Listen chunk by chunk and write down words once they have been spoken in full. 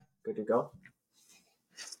Good to go.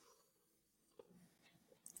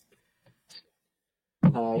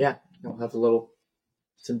 Yeah, I'll have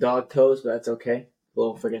some dog toes, but that's okay. A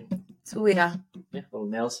little friggin'. So we are. Yeah, little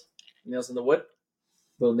nails in the wood.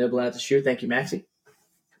 Little nibbling at the shoe. Thank you, Maxie.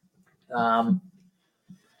 All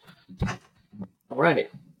right.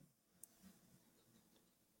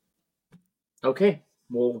 Okay,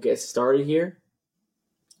 we'll get started here,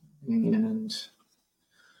 and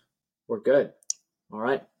we're good. All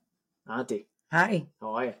right, Auntie. Hi.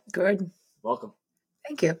 How are you? Good. Welcome.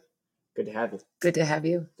 Thank you. Good to have you. Good to have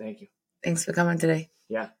you. Thank you. Thanks for coming today.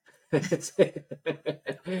 Yeah, it's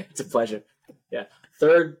a pleasure. Yeah,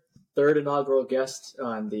 third inaugural guest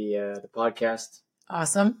on the podcast.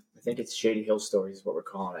 Awesome. I think it's Shady Hill Stories is what we're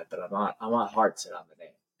calling it, but I'm not hard set on the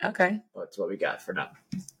name. Okay. But it's what we got for now.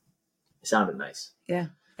 It sounded nice. Yeah.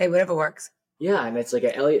 Hey, whatever works. Yeah, and it's like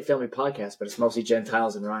an Elliott family podcast, but it's mostly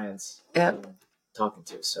Gentiles and Ryans. Yep. Talking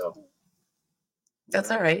to, so.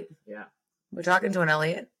 That's all right. Yeah. We're talking to an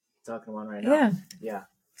Elliott. Talking to one right now. Yeah. Yeah.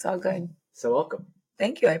 It's all good. So welcome.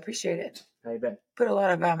 Thank you. I appreciate it. How you been? Put a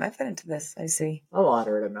lot of effort into this, I see. A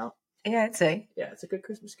moderate amount. Yeah, I'd say. Yeah, it's a good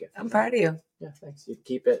Christmas gift. I'm proud of you. Yeah, thanks. You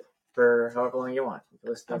keep it for however long you want. You can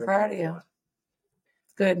listen to I'm everything proud of you. want.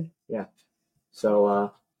 Good. Yeah.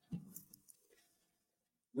 So,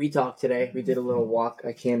 we talked today. We did a little walk.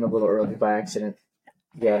 I came a little early by accident.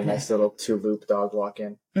 We had a nice little 2-loop dog walk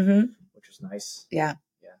in, which was nice. Yeah.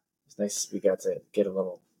 Yeah. It's nice. We got to get a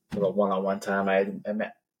little one-on-one time. I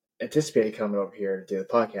anticipated coming over here to do the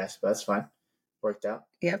podcast, but that's fine. Worked out.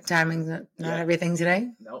 Yep. Timing's not everything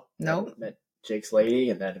today. Nope. Met Jake's lady,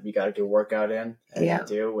 and then we got to get a workout in. Yeah.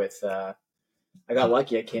 Do with. I got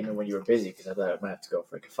lucky. I came in when you were busy because I thought I might have to go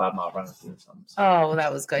for like a 5-mile run with you or something. So. Oh, well,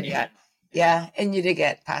 that was good. Yeah. Yeah, and you did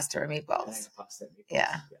get pasta or meatballs. Pasta and meatballs.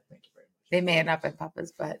 Yeah. Thank you very much. They may have not been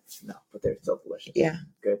Papa's, but no, but they're still delicious. Yeah.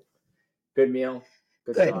 Good meal.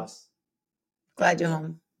 Good sauce. Glad you're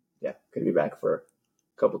home. Yeah, could be back for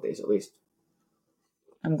a couple of days at least.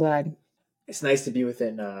 I'm glad. It's nice to be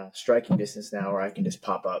within striking distance now, where I can just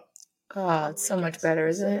pop up. Oh, it's so much better,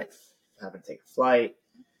 isn't it? Having to take a flight.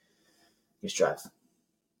 Just drive.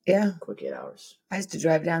 Yeah. Quick 8 hours. I used to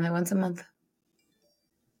drive down there once a month.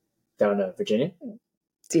 Down to Virginia?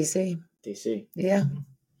 DC. DC. Yeah.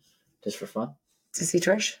 Just for fun? To see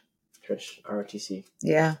Trish. ROTC.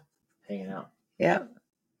 Yeah. Hanging out. Yeah.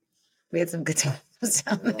 We had some good times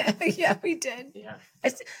down there. Yeah, we did. Yeah.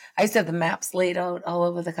 I used to have the maps laid out all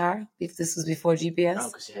over the car. If this was before GPS. Oh,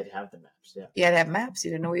 because you had to have the maps. Yeah. You had to have maps. You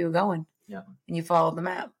didn't know where you were going. Yeah. And you followed the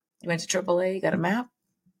map. You went to AAA, you got a map,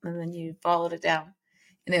 and then you followed it down.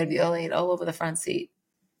 And it would be laid all over the front seat.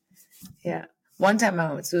 Yeah. One time I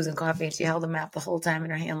went with Susan Coffee and she held the map the whole time in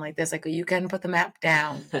her hand like this. I go, you can put the map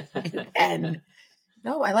down. You can.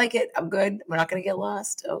 No, I like it. I'm good. We're not going to get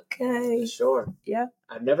lost. Okay. Sure. Yeah.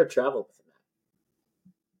 I've never traveled with a map.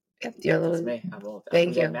 Yep. You're a little... That's me. I'm old.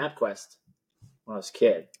 Thank you. I was at MapQuest when I was a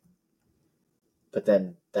kid. But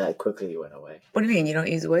then that quickly went away. What do you mean? You don't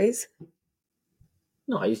use Waze?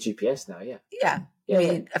 No, I use GPS now, yeah. Yeah. You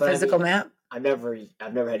mean a physical map? I've never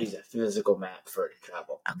had to use a physical map for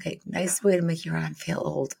travel. Okay, nice way to make your arm feel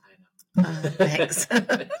old. I know. Thanks.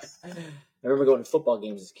 I remember going to football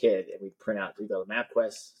games as a kid, and we'd go to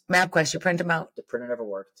MapQuest. MapQuest, you print them out. The printer never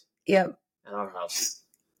worked. Yep. At our house.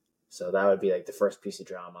 So that would be like the first piece of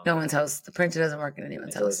drama. No one's house. The printer doesn't work in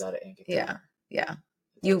anyone's house. It's always out of ink. Yeah.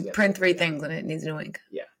 You print 3 things and it needs new ink.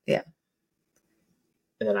 Yeah.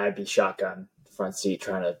 And then I'd be shotgun the front seat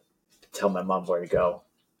trying to tell my mom where to go.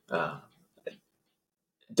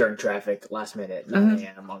 During traffic, last minute, 9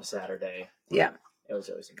 a.m. on a Saturday. Yeah. It was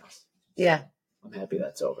always a mess. Yeah. I'm happy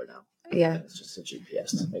that's over now. Yeah. And it's just a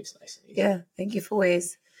GPS. It makes it nice and easy. Yeah. Thank you for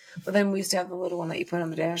Waze. Well, then we used to have the little one that you put on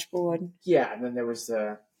the dashboard. Yeah. And then there was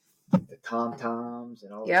the Tom-Toms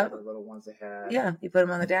and all the other little ones they had. Yeah. You put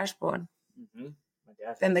them on the dashboard. Mm-hmm. My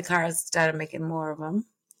dad. Then the cars started making more of them.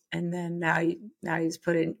 And then now you just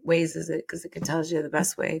put in Waze because it can tell you the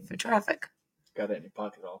best way for traffic. Got it in your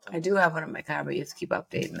pocket all the time. I do have one in my car, but you have to keep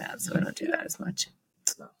updating that, so I don't do that as much.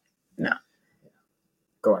 No. Yeah.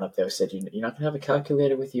 Growing up, they said you're not gonna have a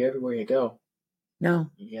calculator with you everywhere you go. No.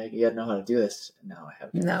 You gotta know how to do this. And now I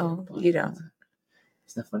have. No, you don't.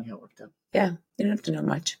 Isn't that funny how it worked out? Yeah, you don't have to know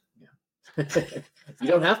much. Yeah. You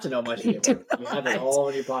don't have to know much. You have it all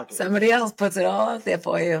in your pocket. Somebody else puts it all out there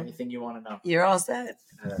for you. Anything you want to know. You're all set.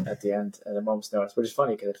 At the end, at a moment's notice, which is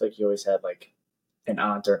funny because I feel like you always had like an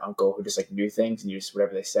aunt or an uncle who just like knew things and used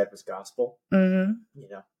whatever they said was gospel. Mm-hmm. You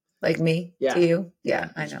know, like me to you. Yeah,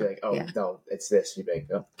 I know. Be like, oh no, it's this. You'd be like,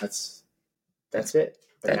 oh, that's it.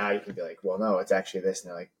 But now you can be like, well, no, it's actually this.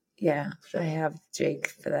 And they're like, Yeah, Sure. I have Jake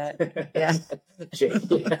for that. Yeah. Jake,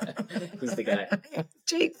 yeah. He's the guy.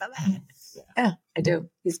 Jake for that. Yeah, I do.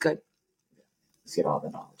 He's good. He's got all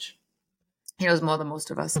the knowledge. He knows more than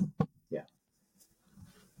most of us. Yeah.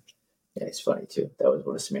 Yeah, he's funny too. That was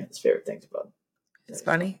one of Samantha's favorite things about him. It's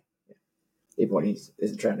funny. Yeah. Even when he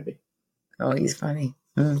isn't trying to be. Oh, he's funny.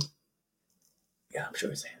 Yeah, I'm sure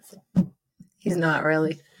he's a handful. He's not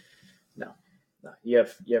really. No. You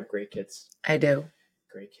have great kids. I do.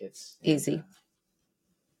 Great kids. Easy.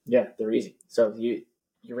 Yeah, they're easy. So you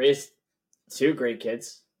raised 2 great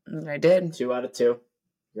kids. I did. 2 out of 2.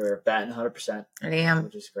 You're batting 100%. I am.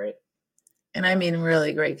 Which is great. And I mean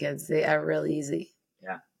really great kids. They are really easy.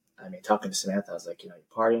 Yeah. I mean, talking to Samantha, I was like, you're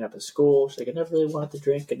partying up at school. She's like, I never really wanted to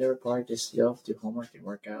drink. I never partied. Just, do homework and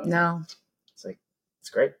work out. No. It's like, it's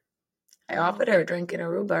great. I offered her a drink in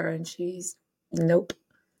Aruba and she's nope.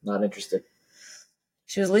 Not interested.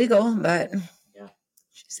 She was legal, but yeah,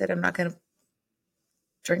 she said, I'm not going to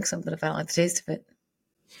drink something if I don't like the taste of it.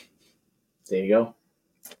 There you go.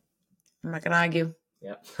 I'm not going to argue.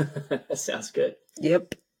 Yep. That sounds good.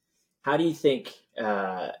 Yep. How do you think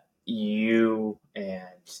you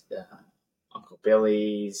and Uncle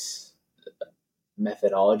Billy's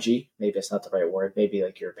methodology, maybe that's not the right word, maybe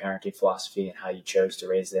like your parenting philosophy and how you chose to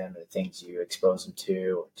raise them and the things you exposed them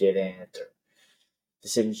to or didn't, or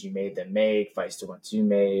decisions you made them make, vice to ones you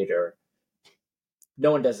made, or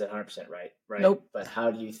no one does it 100% right? Nope. But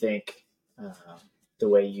how do you think the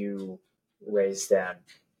way you raised them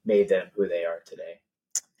made them who they are today?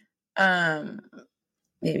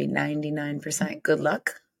 Maybe 99% good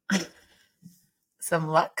luck. Some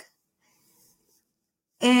luck.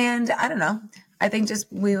 And I don't know. I think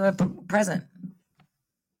just we were present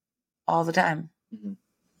all the time. Mm-hmm.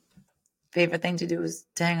 Favorite thing to do was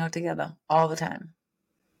to hang out together all the time.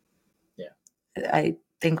 Yeah. I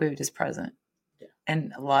think we were just present. Yeah.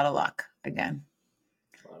 And a lot of luck again.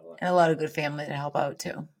 And a lot of good family to help out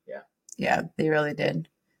too. Yeah. Yeah, they really did.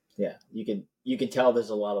 Yeah. You can tell there's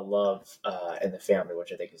a lot of love in the family,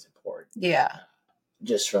 which I think is important. Yeah.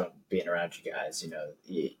 Just from being around you guys,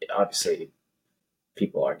 obviously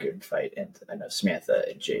people argue and fight. And I know Samantha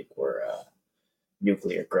and Jake were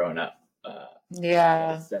nuclear growing up.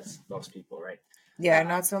 Yeah. That's most people, right? Yeah,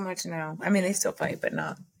 not so much now. I mean, they still fight, but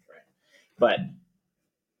not. Right. But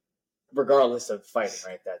regardless of fighting,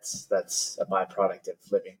 right, that's a byproduct of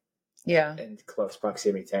living in close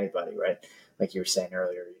proximity to anybody, right? Like you were saying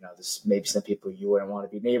earlier, there's maybe some people you wouldn't want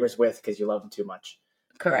to be neighbors with because you love them too much.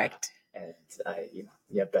 Correct. And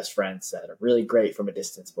you have best friends that are really great from a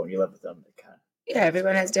distance, but when you live with them, they kind of... Yeah,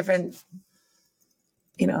 everyone has different,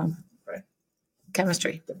 right,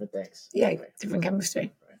 chemistry. Different things. Yeah, right. Different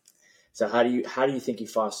chemistry. Right. So how do you think you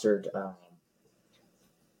fostered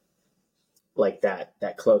like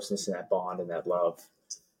that closeness and that bond and that love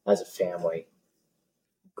as a family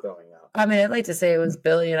growing up? I mean, I'd like to say it was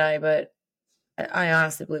Billy and I, but I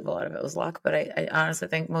honestly believe a lot of it was luck. But I honestly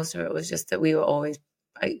think most of it was just that we were always.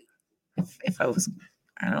 I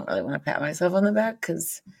don't really want to pat myself on the back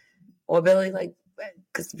or Billy,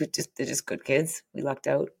 because they're just good kids. We lucked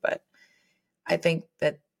out, but I think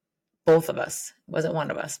that both of us, it wasn't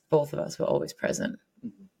one of us, both of us were always present.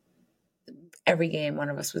 Mm-hmm. Every game, one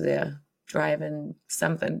of us was there, driving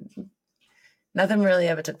something. Nothing really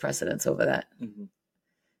ever took precedence over that. Mm-hmm.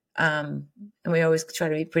 And we always try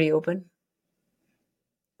to be pretty open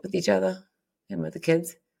with each other and with the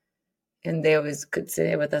kids. And they always could sit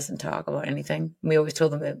there with us and talk about anything. We always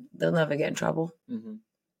told them that they'll never get in trouble. Mm-hmm.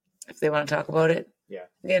 If they want to talk about it. Yeah.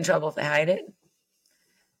 They get in trouble if they hide it.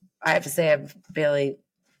 I have to say I've barely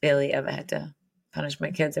ever had to punish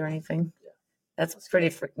my kids or anything. Yeah. That's pretty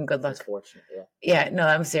freaking good luck. That's fortunate, yeah. Yeah, no,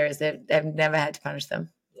 I'm serious. I've never had to punish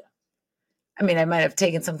them. Yeah. I mean, I might have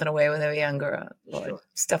taken something away when they were younger or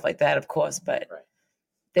stuff like that, of course, but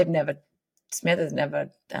Samantha's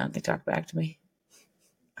never, I don't think, talked back to me.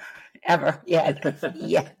 Ever.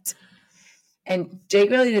 Yet. And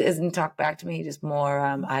Jake really doesn't talk back to me. He just more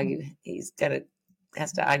argue.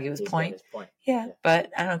 Has to argue his point. Yeah,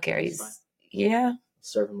 but I don't care.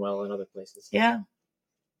 Serve him well in other places. Yeah.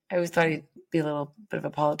 I always thought he'd be a little bit of a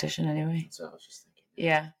politician anyway. That's what I was just thinking.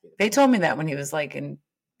 Yeah. They told me that when he was in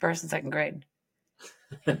first and second grade.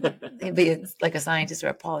 He'd be like a scientist or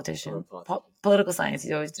a politician. Political science,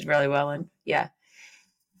 he always did really well in. Yeah.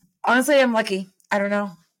 Honestly, I'm lucky. I don't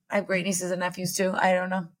know. I have great nieces and nephews too. I don't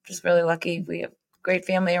know. Just really lucky. We have great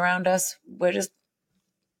family around us. We're just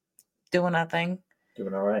doing our thing.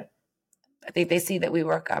 Doing all right. I think they see that we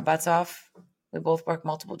work our butts off. We both work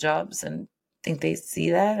multiple jobs and think they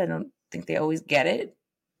see that. I don't think they always get it,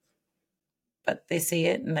 but they see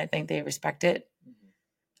it and I think they respect it.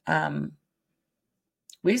 Mm-hmm.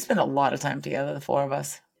 We spend a lot of time together, the four of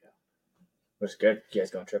us. Which is good. You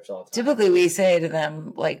guys go on trips all the time. Typically, we say to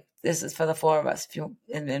them, like, this is for the four of us.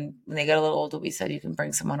 And then when they got a little older, we said you can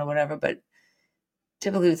bring someone or whatever. But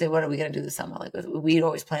typically, we say, what are we going to do this summer? Like, we'd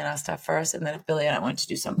always plan our stuff first. And then if Billy and I wanted to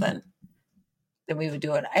do something, then we would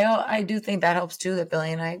do it. I do think that helps too, that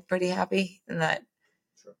Billy and I are pretty happy and that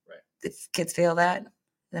the kids feel that.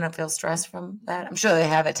 They don't feel stressed from that. I'm sure they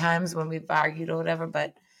have at times when we've argued or whatever,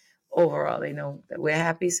 but overall, they know that we're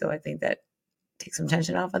happy. So I think that takes some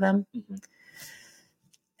tension off of them. Mm-hmm.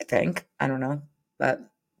 I think. I don't know. But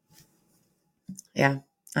yeah,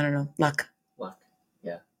 I don't know. Luck.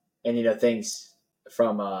 Yeah. And, things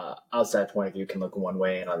from outside point of view can look one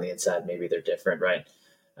way, and on the inside, maybe they're different, right?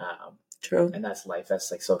 True. And that's life.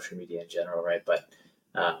 That's like social media in general, right? But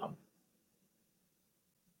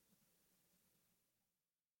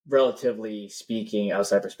relatively speaking,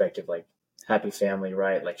 outside perspective, like happy family,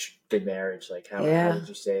 right? Like good marriage. Like how would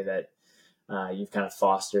you say that you've kind of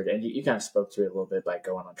fostered, and you kind of spoke to it a little bit by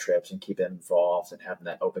going on trips and keeping them involved and having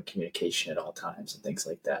that open communication at all times and things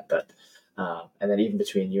like that. But and then even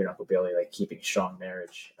between you and Uncle Billy, like keeping a strong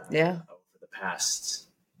marriage over the past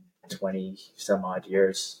 20 some odd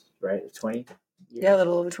years, right? 20 years? Yeah, a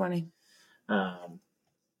little over 20. How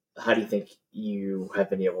do you think you have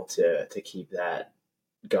been able to keep that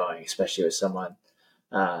going, especially with someone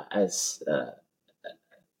as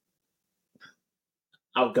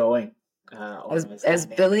outgoing as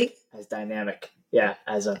Billy, as dynamic,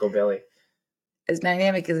 as Uncle Billy, as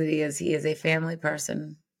dynamic as he is a family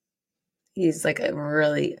person. He's like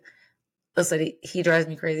listen, he drives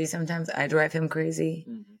me crazy sometimes. I drive him crazy.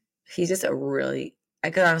 Mm-hmm. He's just I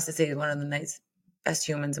could honestly say he's one of the best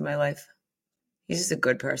humans in my life. He's just a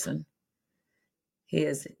good person. He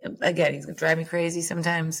is. Again, he's going to drive me crazy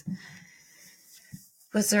sometimes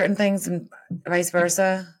with certain things and vice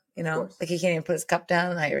versa. Like he can't even put his cup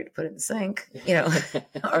down. I already put it in the sink,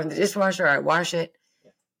 or in the dishwasher, or I wash it.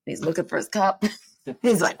 He's looking for his cup.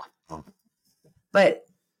 He's like, but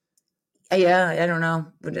yeah, I don't know.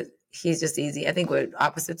 He's just easy. I think we're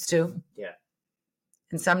opposites too. Yeah.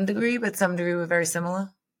 In some degree, but some degree we're very similar.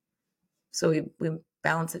 So we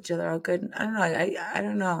balance each other out good. I don't know. I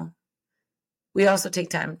don't know. We also take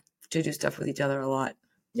time to do stuff with each other a lot.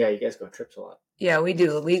 Yeah, you guys go on trips a lot. Yeah, we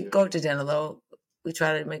do. We go to dinner though. We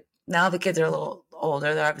try to make. Now the kids are a little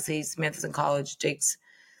older. They're obviously Samantha's in college. Jake's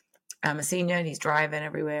a senior and he's driving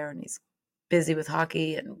everywhere and he's busy with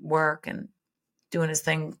hockey and work and doing his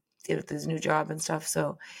thing with his new job and stuff.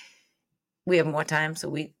 So we have more time. So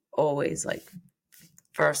we always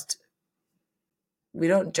first. We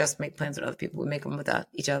don't just make plans with other people. We make them with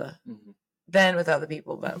each other. Mm-hmm. Then with other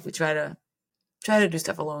people, but we try to do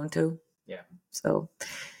stuff alone too. Yeah. So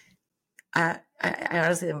I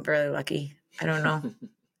honestly am fairly lucky. I don't know.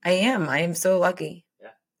 I am so lucky. Yeah.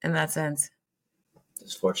 In that sense.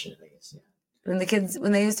 It's fortunate, I guess. Yeah.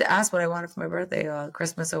 When they used to ask what I wanted for my birthday or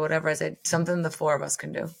Christmas or whatever, I said something the four of us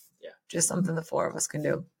can do. Yeah. Just something the four of us can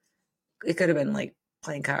do. It could have been like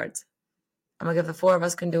playing cards. I'm like, if the four of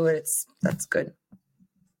us can do it, that's good.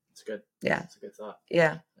 It's good. Yeah. It's a good thought.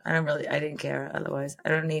 Yeah. I didn't care otherwise. I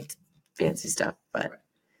don't need fancy stuff, but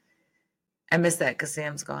I miss that because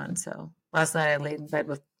Sam's gone. So last night I laid in bed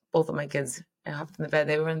with both of my kids. I hopped in the bed.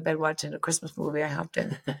 They were in bed watching a Christmas movie. I hopped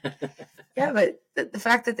in. Yeah, but the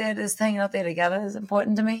fact that they're just hanging out there together is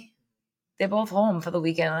important to me. They're both home for the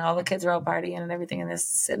weekend and all the kids are out partying and everything and they're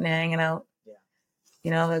sitting there hanging out.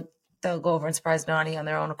 Yeah. They'll go over and surprise Donnie on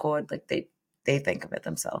their own accord. Like they think of it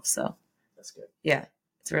themselves. So that's good. Yeah,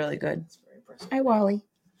 it's really good. It's very impressive. Hi, Wally.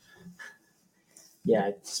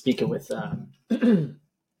 Yeah, speaking with with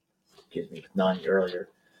Nani earlier,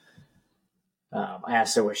 I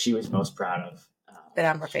asked her what she was most proud of. That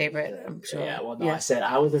I'm her favorite, I'm sure. Yeah, well, no, I said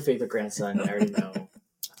I was her favorite grandson. I already know.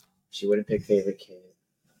 She wouldn't pick favorite kid.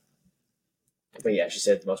 But yeah, she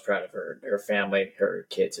said the most proud of her family, her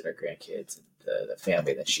kids and her grandkids, and the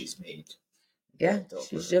family that she's made. Yeah,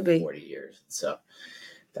 she should be. 40 years. So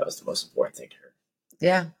that was the most important thing to her.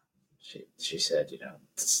 Yeah. She said,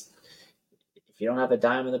 if you don't have a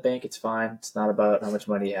dime in the bank, it's fine. It's not about how much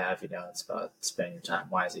money you have. It's about spending your time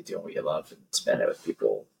wisely, doing what you love, and spend it with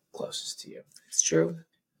people closest to you. It's true. I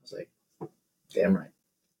was like, damn right.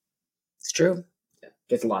 It's true. Yeah, it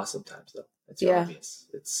gets lost sometimes though. It's obvious.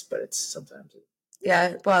 It's sometimes. Yeah,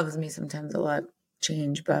 it bothers me sometimes a lot.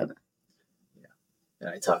 Change, but and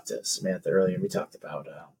I talked to Samantha earlier. We talked about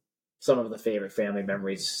some of the favorite family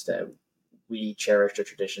memories that we cherished, or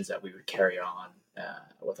traditions that we would carry on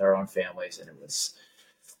with our own families, and it was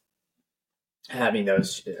having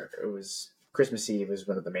those. It was Christmas Eve was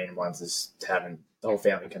one of the main ones, is having the whole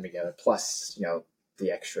family come together. Plus,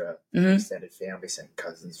 the extra Mhm. extended family, sending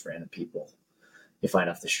cousins, random people you find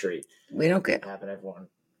off the street. We don't get. Having everyone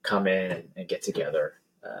come in and get together,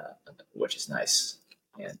 which is nice.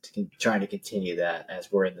 And trying to continue that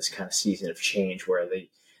as we're in this kind of season of change where the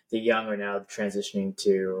young are now transitioning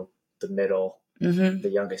to the middle. Mm-hmm. The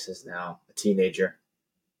youngest is now a teenager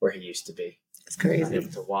where he used to be. It's crazy. Not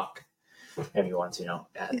able to walk. Everyone's,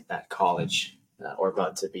 at college or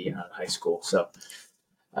about to be out of high school. So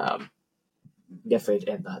definitely,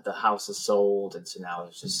 and the house is sold. And so now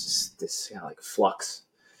it's just this kind of like flux.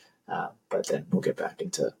 But then we'll get back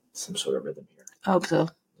into some sort of rhythm here. I hope so.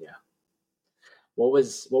 Yeah. What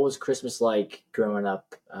was Christmas like growing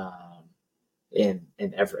up in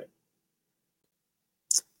Everett?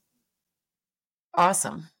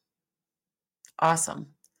 Awesome.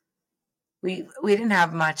 We didn't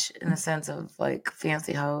have much in the sense of like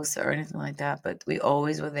fancy house or anything like that, but we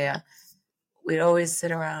always were there. We'd always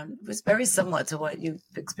sit around. It was very similar to what you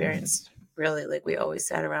experienced, really. Like we always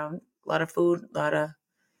sat around, a lot of food, a lot of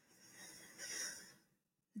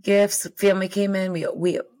gifts. Family came in.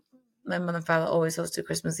 My mother and father always hosted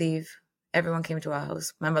Christmas Eve. Everyone came to our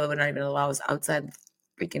house. My mother would not even allow us outside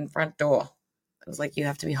the freaking front door. It was like you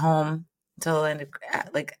have to be home until the end of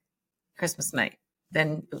like Christmas night.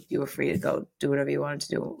 Then you were free to go do whatever you wanted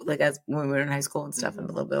to do, like as when we were in high school and stuff, and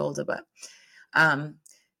a little bit older. But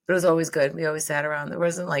it was always good. We always sat around. There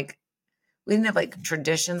wasn't like we didn't have like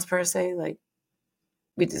traditions per se. Like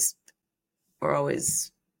we just were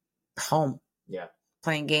always home,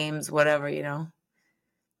 playing games, whatever, And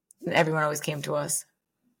everyone always came to us.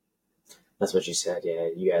 That's what you said. Yeah,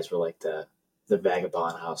 you guys were like the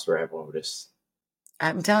vagabond house where everyone would just.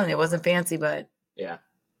 I'm telling you, it wasn't fancy, but yeah,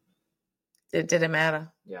 it didn't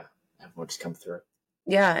matter. Yeah, everyone just come through.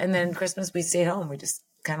 Yeah, and then Christmas we stayed home. We just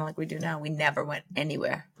kind of like we do now. We never went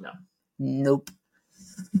anywhere. No. Nope.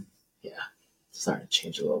 Yeah, starting to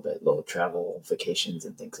change a little travel, vacations,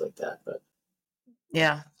 and things like that. But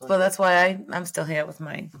yeah, well, that's why I'm still here with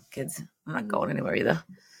my kids. I'm not going anywhere either.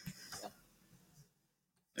 Yeah.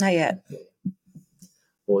 Not yet.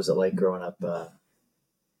 What was it like growing up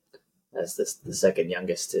as the second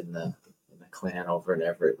youngest in the clan over in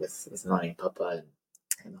Everett with Nani and Papa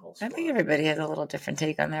and the whole squad? I think everybody has a little different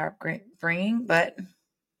take on their upbringing, but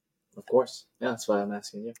of course, yeah, that's why I'm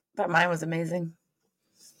asking you. But mine was amazing.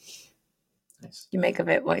 Nice. You make of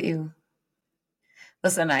it what you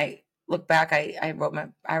listen. I look back. I wrote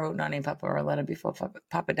Nani and Papa a letter before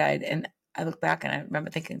Papa died, and I look back and I remember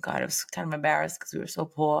thinking, God, I was kind of embarrassed because we were so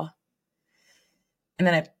poor. And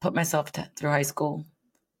then I put myself through high school,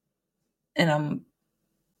 and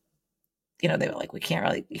they were like, you can't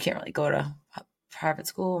really go to private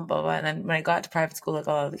school and blah blah. And then when I got to private school, like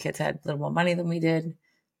all of the kids had a little more money than we did,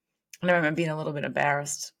 and I remember being a little bit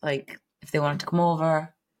embarrassed, like if they wanted to come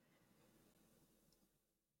over.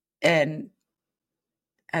 And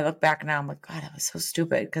I look back now, I'm like, God, I was so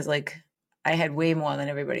stupid because like I had way more than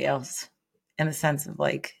everybody else in the sense of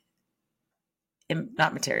like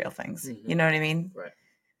not material things. Mm-hmm. You know what I mean? Right.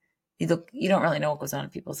 You don't really know what goes on in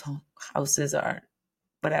people's houses or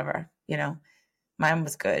whatever. Mine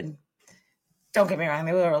was good. Don't get me wrong,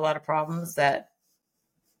 there were a lot of problems that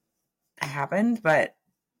happened, but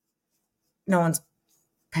no one's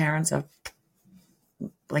parents are,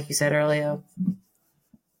 like you said earlier,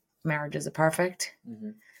 marriages are perfect.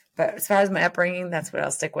 Mm-hmm. But as far as my upbringing, that's what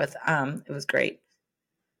I'll stick with. It was great.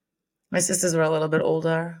 My sisters were a little bit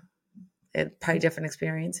older. They had probably different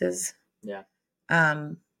experiences. Yeah.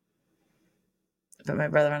 But my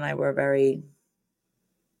brother and I were we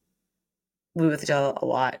were with each other a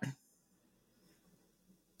lot.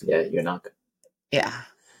 Yeah, you're not. Yeah.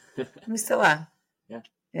 We still are. Yeah.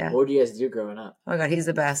 Yeah. What did you guys do growing up? Oh my God, he's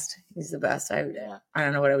the best. He's the best. I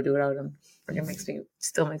don't know what I would do without him. It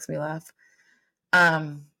still makes me laugh.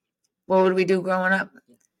 What would we do growing up?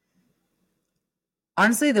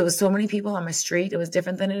 Honestly, there was so many people on my street. It was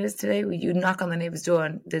different than it is today. You knock on the neighbor's door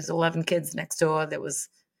and there's 11 kids next door. That was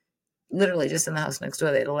literally just in the house next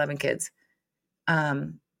door. They had 11 kids.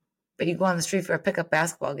 But you go on the street for a pickup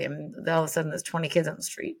basketball game and all of a sudden there's 20 kids on the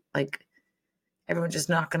street. Like everyone's just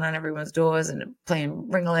knocking on everyone's doors and playing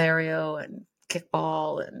ringolario and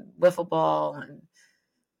kickball and wiffle ball and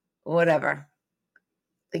whatever.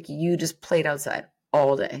 Like you just played outside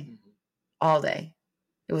all day. Mm-hmm. All day.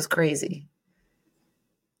 It was crazy.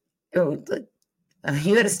 You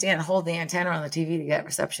had to stand and hold the antenna on the TV to get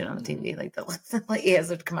reception on the TV. Like the ears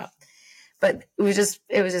would come up. But it was just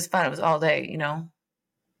fun. It was all day,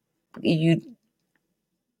 It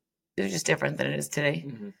was just different than it is today.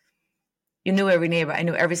 Mm-hmm. You knew every neighbor. I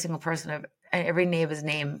knew every single person, every neighbor's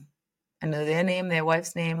name. I knew their name, their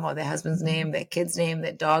wife's name, or their husband's name, their kid's name,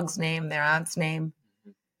 their dog's name, their aunt's name.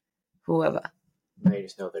 whoever. Now you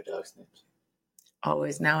just know their dogs' names.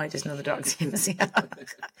 Always. Now I just know the dog's names. Yeah.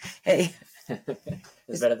 Hey,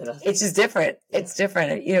 It's better than us. it's just different. Yeah. It's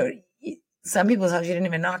different. Some people's house you didn't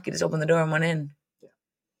even knock; you just opened the door and went in. Yeah.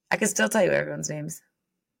 I can still tell you everyone's names.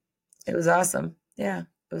 It was awesome. Yeah,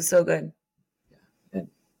 it was so good. Yeah. And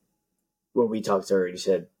when we talked earlier, you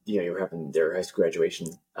said you were having their high school graduation,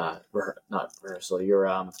 not rehearsal,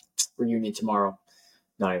 your reunion tomorrow.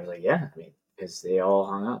 No, I was like, yeah, I mean, because they all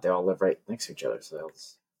hung out. They all live right next to each other. So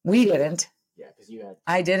we didn't. Yeah, because you had.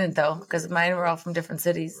 I didn't though, because mine were all from different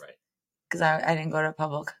cities. Right. Because I didn't go to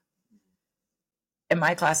public. And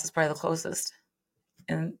my class is probably the closest.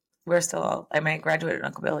 And we're still all. I graduated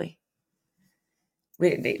Uncle Billy. We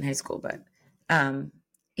didn't date in high school, but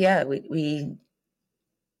yeah, we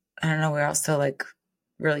I don't know, we're all still like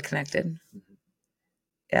really connected. Mm-hmm.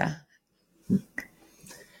 Yeah.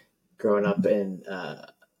 Growing up in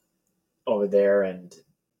over there, and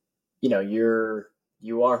you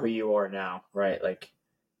are who you are now, right? Like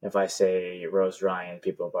if I say Rose Ryan,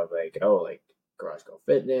 people are probably like, oh, like Garage Girl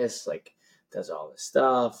Fitness, like does all this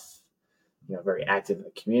stuff, very active in the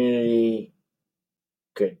community,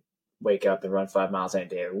 could wake up and run 5 miles any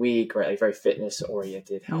day of the week, right? Like very fitness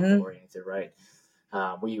oriented, health oriented, right?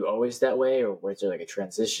 Were you always that way, or was there like a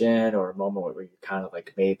transition or a moment where you kind of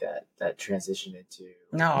like made that transition into?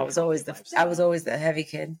 No, I was always the heavy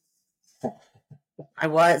kid. I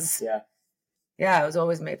was. Yeah. Yeah, I was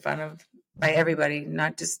always made fun of by everybody,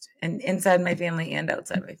 not just inside my family and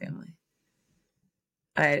outside my family.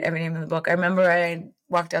 I had every name in the book. I remember I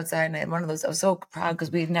walked outside and I had one of those. I was so proud because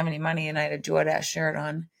we didn't have any money, and I had a Jordache shirt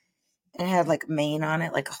on, and it had like mane on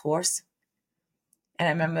it, like a horse. And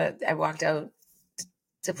I remember I walked out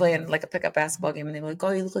to play in like a pickup basketball game, and they were like,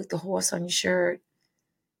 "Oh, you look like the horse on your shirt,"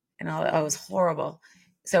 and I was horrible.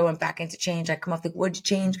 So I went back in to change. I come up like, "What'd you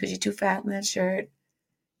change? Because you're too fat in that shirt."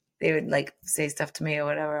 They would like say stuff to me or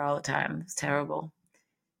whatever all the time. It's terrible.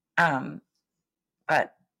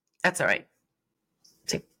 But that's all right.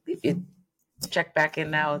 If you check back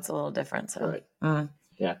in now, it's a little different. So right.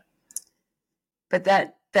 Yeah. But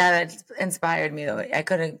that inspired me though. It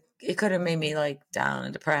could have made me like down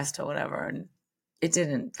and depressed or whatever, and it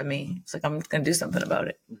didn't for me. It's like I'm gonna do something about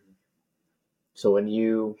it. Mm-hmm. So when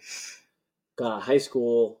you got out of high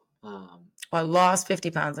school, I lost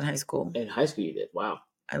 50 pounds in high school. In high school, you did? Wow.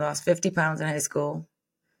 I lost 50 pounds in high school.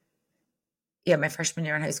 Yeah, my freshman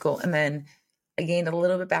year in high school, and then I gained a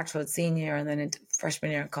little bit back towards senior year, and then into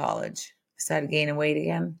freshman year in college, I started gaining weight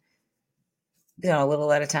again. A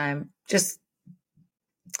little at a time. Just,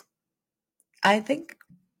 I think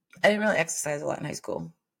I didn't really exercise a lot in high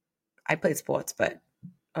school. I played sports, but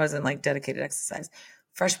I wasn't like dedicated exercise.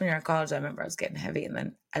 Freshman year in college, I remember I was getting heavy, and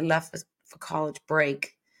then I left for college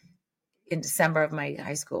break in December of my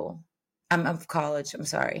high school. Of college, I'm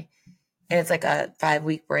sorry. And it's like a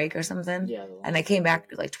 5-week break or something. Yeah. And I came back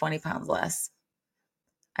with like 20 pounds less.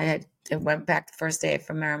 I went back the first day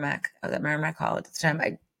from Merrimack. I was at Merrimack College at the time.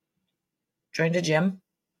 I joined a gym.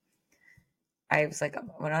 I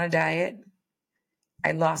went on a diet.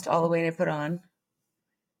 I lost all the weight I put on.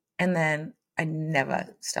 And then I never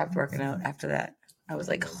stopped working out after that. I was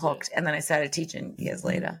like hooked. And then I started teaching years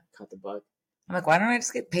later. Caught the bug. I'm like, why don't I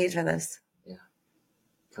just get paid for this? Yeah.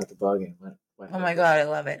 Caught the bug and went oh my God, I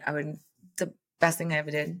love it. The best thing I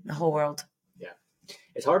ever did in the whole world. Yeah.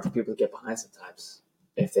 It's hard for people to get behind sometimes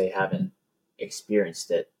if they haven't experienced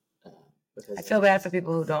it. Because I feel bad for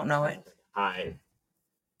people who don't know it.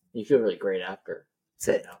 You feel really great after.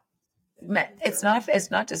 It's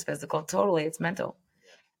not just physical. Totally. It's mental.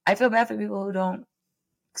 Yeah. I feel bad for people who don't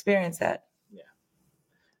experience that. Yeah.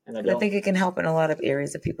 And I think it can help in a lot of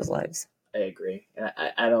areas of people's lives. I agree. And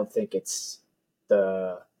I don't think it's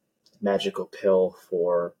the magical pill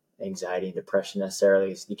for anxiety and depression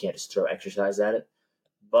necessarily. You can't just throw exercise at it.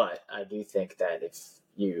 But I do think that if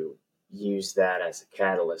you use that as a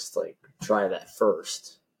catalyst, like try that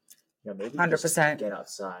first, maybe 100%. Just get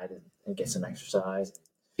outside and get some exercise.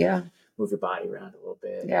 Yeah. Move your body around a little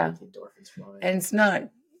bit. Yeah. Get the endorphins flowing. And it's not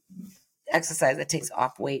exercise that takes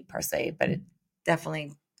off weight per se, but it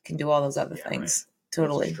definitely can do all those other things. Right.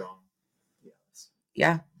 Totally. Strong.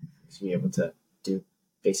 Yeah. To be able to do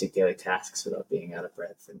basic daily tasks without being out of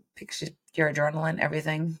breath. And picture your adrenaline,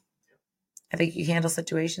 everything. I think you handle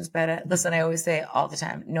situations better. Listen, I always say all the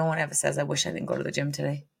time, no one ever says, I wish I didn't go to the gym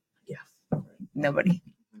today. Yeah. Right. Nobody.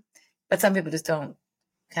 But some people just don't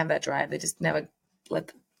have that drive. They just never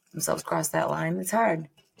let themselves cross that line. It's hard.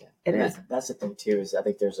 Yeah. It is. That's the thing, too, is I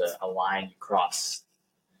think there's a line you cross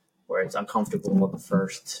where it's uncomfortable in the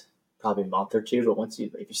first probably month or two.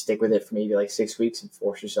 But if you stick with it for maybe like 6 weeks and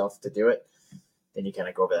force yourself to do it, then you kind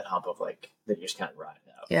of go over that hump of then you just kind of ride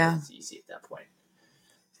it out. Yeah. It's easy at that point.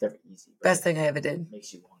 It's never easy. But Best thing I ever did. It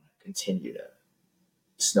makes you want to continue to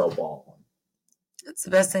snowball. It's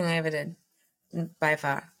the best thing I ever did, by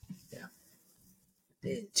far. Yeah.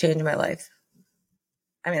 It changed my life.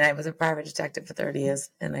 I mean, I was a private detective for 30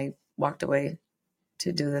 years, and I walked away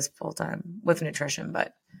to do this full time with nutrition,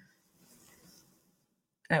 but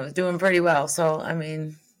I was doing pretty well. So, I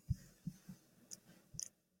mean,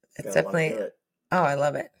 it's definitely, I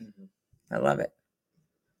love it. Mm-hmm. I love it.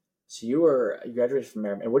 So you graduated from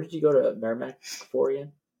Merrimack. And what did you go to Merrimack for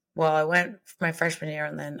again? Well, I went for my freshman year,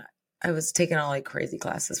 and then I was taking all like crazy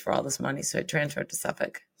classes for all this money. So I transferred to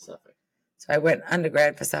Suffolk. So I went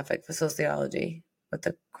undergrad for Suffolk for sociology with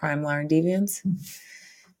the crime, law, and deviance.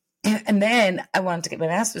 And then I wanted to get my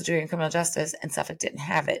master's degree in criminal justice, and Suffolk didn't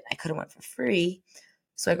have it. I could have went for free.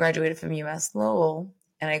 So I graduated from UMass Lowell,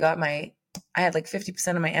 and I had like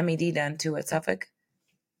 50% of my MED done too at Suffolk.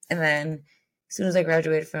 And then as soon as I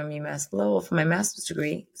graduated from UMass Lowell for my master's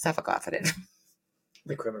degree, Suffolk offered it.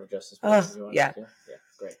 The criminal justice. Yeah. Yeah,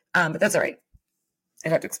 great. But that's all right. I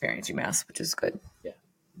got to experience UMass, which is good. Yeah.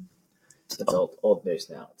 It's old news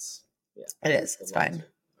now. It is. It's fine.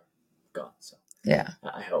 Gone. So yeah.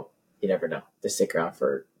 I hope. You never know. They stick around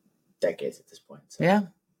for decades at this point. So. Yeah.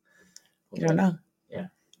 You don't know. Yeah.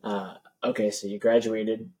 Okay, so you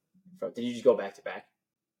graduated from. Did you just go back to back?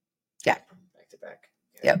 Yeah. Back to back.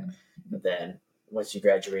 Okay. Yep. But then once you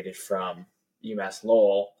graduated from UMass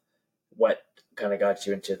Lowell, what kind of got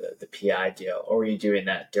you into the PI deal? Or were you doing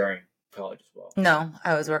that during college as well? No,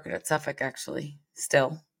 I was working at Suffolk actually,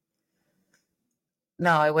 still.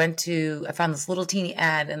 No, I found this little teeny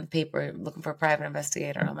ad in the paper looking for a private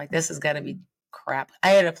investigator. And I'm like, this has got to be crap. I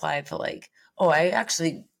had applied for I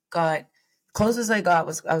actually got, closest I got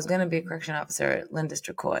was, I was going to be a correction officer at Lynn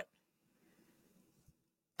District Court.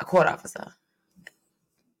 A court officer.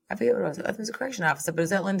 I forget what it was. I was a correction officer, but it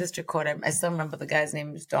was at Lynn District Court. I still remember the guy's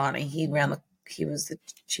name was Don, and he was the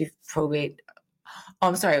chief probate. Oh,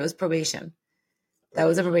 I'm sorry. It was probation. That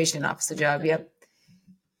was a probation officer job. Yep.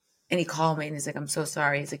 And he called me and he's like, I'm so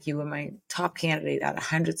sorry. He's like, you were my top candidate out of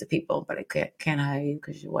hundreds of people, but I can't hire you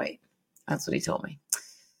because you're white. That's what he told me.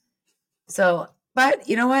 So, but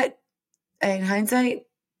you know what? In hindsight,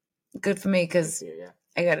 good for me because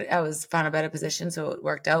I found a better position. So it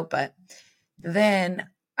worked out. But then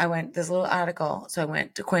I went, this little article. So I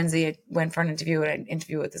went to Quincy. I went for an interview, and I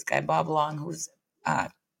interviewed with this guy, Bob Long, who's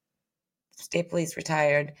state police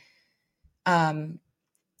retired.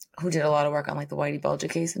 Who did a lot of work on the Whitey Bulger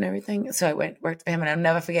case and everything. So I worked for him, and I'll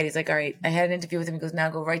never forget. He's like, all right, I had an interview with him. He goes, now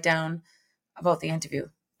go write down about the interview.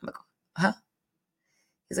 I'm like, huh?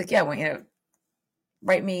 He's like, yeah, I want you to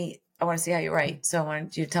write me. I want to see how you write. So I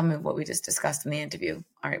wanted you to tell me what we just discussed in the interview.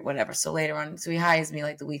 All right, whatever. So later on, he hires me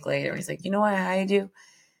the week later, and he's like, you know why I hired you?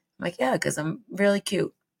 I'm like, yeah, because I'm really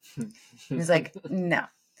cute. He's like, no.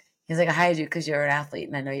 He's like, I hired you because you're an athlete,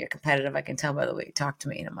 and I know you're competitive. I can tell by the way you talk to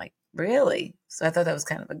me. And I'm like, really? So I thought that was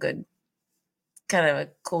kind of a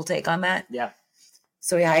cool take on that. Yeah.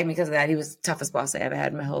 So he hired me because of that. He was the toughest boss I ever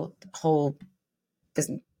had in my whole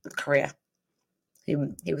business career.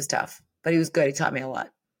 He was tough, but he was good. He taught me a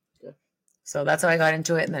lot. Good. So that's how I got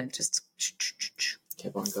into it, and then it just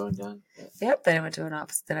kept on going down. Yep. Then I went to an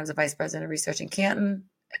office. Then I was a vice president of research in Canton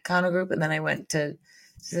at Counter Group, and then I went to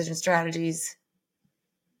Decision Strategies,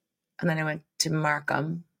 and then I went to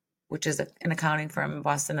Markham, which is an accounting firm in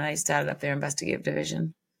Boston, and I started up their investigative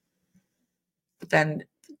division. But then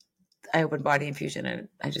I opened Body Infusion, and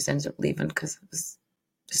I just ended up leaving because it was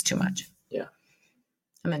just too much. Yeah.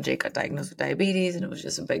 And then Jake got diagnosed with diabetes, and it was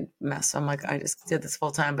just a big mess. So I'm like, I just did this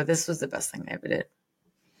full time, but this was the best thing I ever did.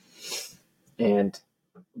 And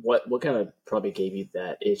what kind of probably gave you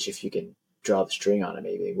that itch, if you can draw the string on it,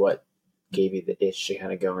 maybe? What gave you the itch to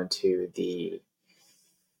kind of go into the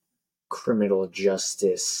criminal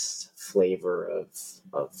justice flavor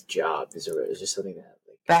of job? Is there something that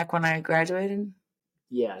back when I graduated?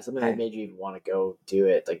 Yeah, something that made you even want to go do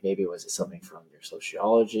it. Maybe was it something from your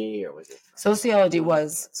sociology, or was it sociology?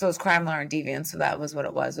 So it was crime, law, and deviance. So that was what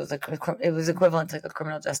it was. It was equivalent to a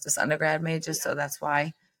criminal justice undergrad major. So that's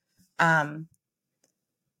why. I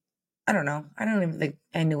don't know. I don't even think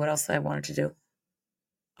I knew what else I wanted to do.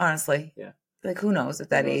 Honestly. Yeah. Who knows at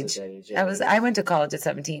that age? Yeah, I went to college at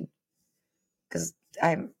 17 because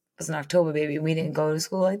I was an October baby. We didn't go to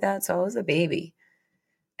school like that. So I was a baby.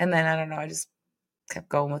 And then, I don't know, I just kept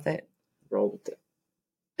going with it. Roll with it.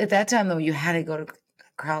 At that time, though, you had to go to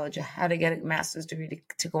college. You had to get a master's degree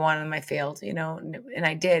to go on in my field, and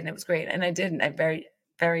I did, and it was great. And I did, and I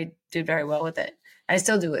did very well with it. I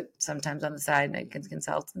still do it sometimes on the side, and I can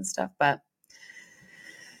consult and stuff, but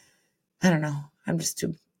I don't know. I'm just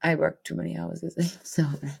too I work too many hours, so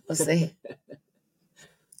we'll see.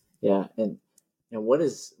 Yeah, and what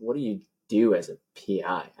do you do as a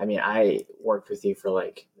PI? I mean, I worked with you for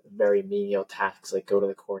like very menial tasks, like go to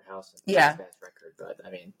the courthouse and Yeah. pass record. But I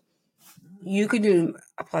mean, You could do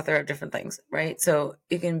a plethora of different things, right? So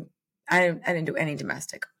you can. I didn't do any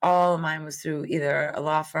domestic. All of mine was through either a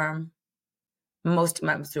law firm. Most of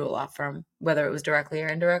mine was through a law firm, whether it was directly or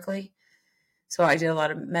indirectly. So I did a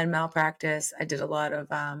lot of med malpractice. I did a lot of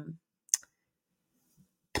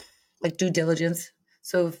like due diligence.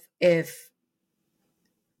 So if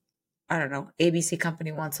I don't know, ABC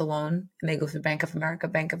company wants a loan and they go through Bank of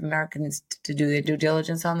America needs to do their due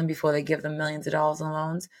diligence on them before they give them millions of dollars in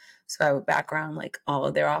loans. So I would background like all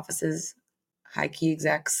of their offices, high key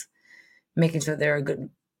execs, making sure they're a good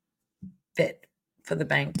fit for the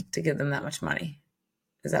bank to give them that much money.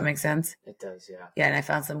 Does that make sense? it does, yeah. Yeah, and I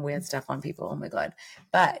found some weird stuff on people. Oh my God.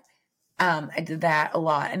 But I did that a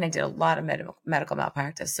lot, and I did a lot of medical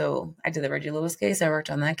malpractice. So I did the Reggie Lewis case. I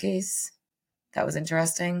worked on that case. That was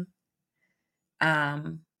interesting.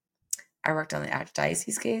 I worked on the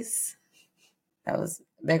Archdiocese case. That was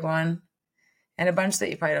a big one. And a bunch that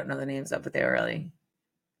you probably don't know the names of, but they were really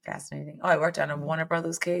fascinating. Oh, I worked on a Warner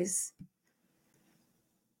Brothers case.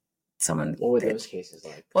 What were those cases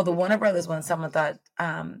like? Well, the Warner Brothers one, someone thought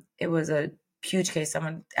it was a huge case.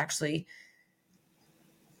 Someone actually,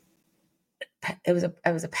 it was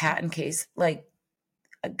a patent case. Like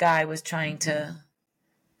a guy was trying to,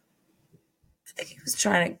 I think he was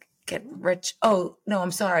trying to get rich. Oh no, I'm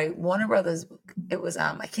sorry. Warner Brothers. It was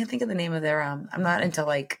I can't think of the name of their I'm not into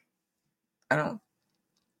like I don't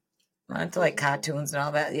I'm not into like cartoons and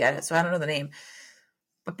all that. Yeah, so I don't know the name.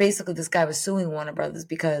 But basically, this guy was suing Warner Brothers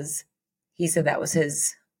because he said it was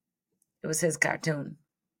his cartoon.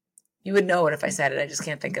 You would know it if I said it. I just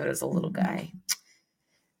can't think of it as a little guy.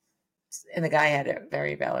 And the guy had a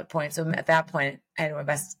very valid point. So at that point, I had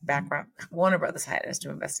to background. Warner Brothers hired us to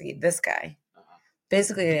investigate this guy.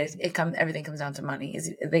 Basically, everything comes down to money.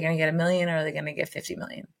 Are they going to get $1 million or are they going to get 50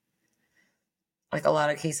 million? Like a lot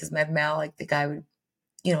of cases, med mal, like the guy would,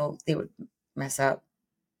 they would mess up.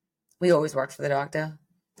 We always worked for the doctor.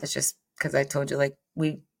 It's just because I told you, like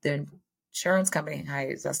the insurance company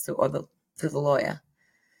hires us through the lawyer.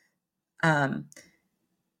 But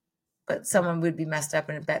someone would be messed up,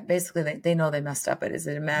 and basically they know they messed up. Is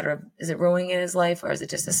it a matter of, is it ruining his life, or is it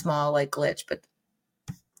just a small like glitch? But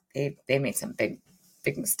they made some big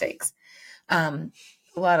mistakes. A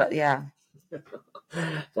lot of, yeah.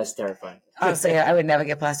 That's terrifying. Honestly, I would never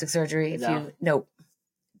get plastic surgery nope.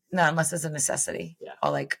 Not unless it's a necessity. Yeah.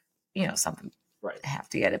 Or like, something. Right. I have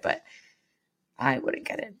to get it, but I wouldn't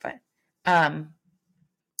get it. But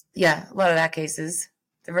yeah, a lot of that cases.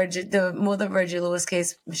 The Reggie Lewis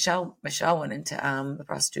case, Michelle went into the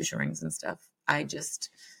prostitution rings and stuff. I just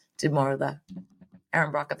did more of the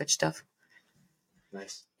Aaron Brockovich stuff.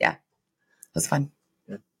 Nice. Yeah. It was fun.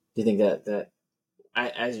 Yeah. Do you think that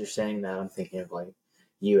as you're saying that, I'm thinking of like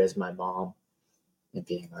you as my mom and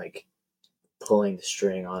being like pulling the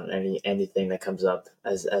string on anything that comes up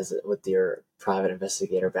as with your private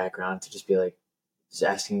investigator background, to just be like, just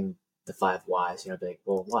asking the 5 whys, be like,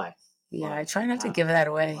 well, why? Yeah, why? I try not to give that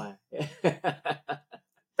away. Why? But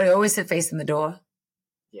I always sit facing the door.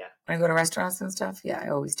 Yeah. When I go to restaurants and stuff, yeah, I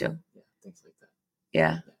always do. Yeah, things like that.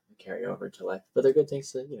 Yeah. Carry over to life. But they're good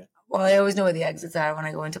things to, Well, I always know where the exits are when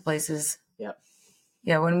I go into places. Yeah.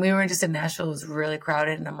 Yeah, when we were just in Nashville, it was really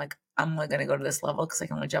crowded, and I'm like, I'm only going to go to this level because I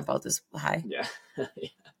can only jump out this high. Yeah. Yeah.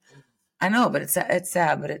 I know, but it's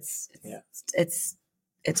sad, but it's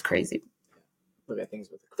crazy. Look at things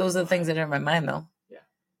with those are the things that are in my mind, though. Yeah.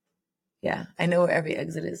 Yeah, I know where every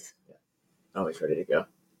exit is. Yeah. Always ready to go.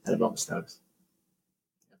 At a moment's notice.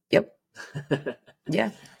 Yep.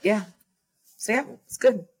 Yeah. So yeah, it's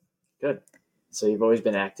good. Good. So you've always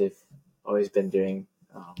been active, always been doing,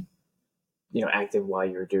 active while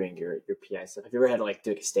you're doing your PI stuff. Have you ever had to like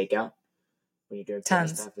do like a stakeout when you're doing PI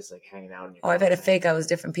stuff? It's like hanging out. I've had to fake out with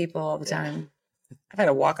different people all the time. I've had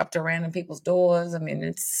to walk up to random people's doors. I mean,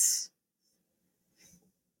 just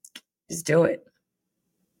do it.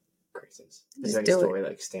 Crazy. Is there any story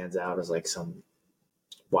like stands out as like some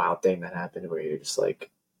wild thing that happened where you're just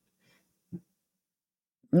like?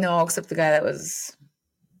 No, except the guy that was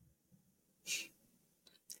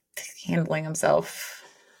handling himself.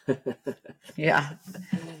 Yeah.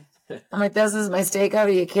 I'm like, this is my stakeout. Are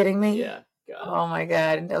you kidding me? Yeah. God. Oh my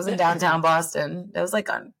God. That was in downtown Boston. That was like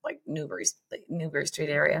on like Newbury Street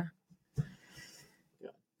area.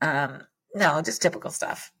 Yeah. No, just typical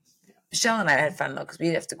stuff. Yeah. Michelle and I had fun though, because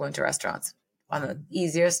we'd have to go into restaurants on the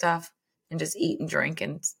easier stuff and just eat and drink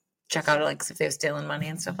and check out like if they were stealing money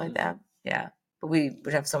and stuff like that. Yeah. But we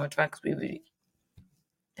would have so much fun because we would be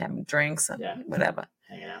having drinks and whatever.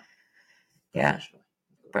 Hanging out. Yeah.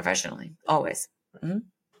 Professionally. Always. Mm-hmm.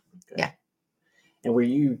 Yeah. And were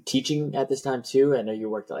you teaching at this time too? I know you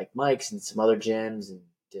worked at like Mike's and some other gyms and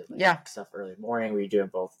did like stuff early morning. Were you doing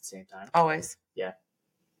both at the same time? Always. Yeah.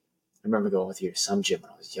 I remember going with you to some gym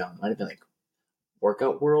when I was young. It might have been like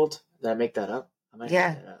Workout World. Did I make that up?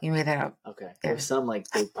 You made that up. Okay. Yeah. There was some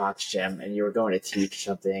like big box gym and you were going to teach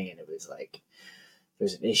something and it was like there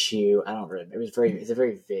was an issue. I don't remember. It's a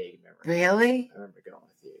very vague memory. Really? I remember going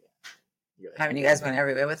with you. I mean, you guys went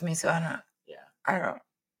everywhere with me, so I don't know. Yeah. I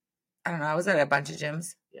don't know. I was at a bunch of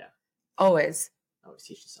gyms. Yeah. Always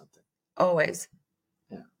teaching something. Always.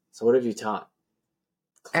 Yeah. So what have you taught?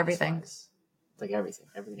 Everything. Like everything.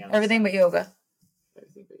 Everything else. Everything but yoga.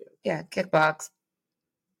 Everything but yoga. Yeah. Kickbox,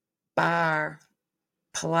 bar,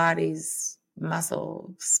 Pilates,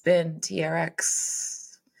 muscle, spin,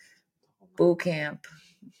 TRX, boot camp,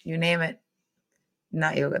 you name it.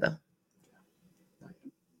 Not yoga though.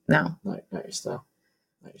 No. Not your style.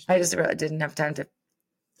 I just really didn't have time to.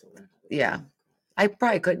 Yeah. I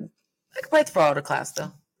could probably throw out a class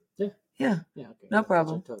though. Yeah. Yeah. Yeah. Okay. No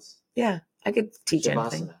problem. Yeah. I could teach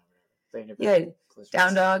anything. Yeah.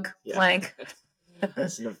 Down dog, plank.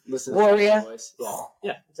 Listen Warrior.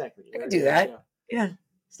 Yeah, exactly. I could do that. Yeah.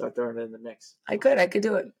 Start throwing it in the mix. I could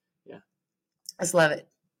do it. Yeah. I just love it.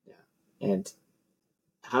 Yeah. And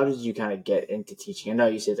how did you kind of get into teaching? I know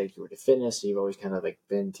you said like you were to fitness, so you've always kind of like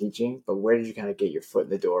been teaching, but where did you kind of get your foot in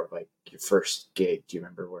the door? Like your first gig? Do you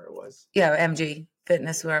remember where it was? Yeah, MG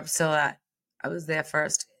Fitness, where I'm still at. I was there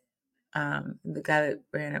first. The guy that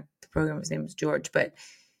ran the program, his name was George, but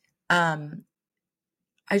I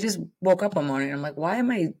just woke up one morning and I'm like, why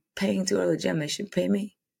am I paying to go to the gym? They should pay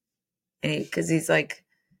me. And because he's like,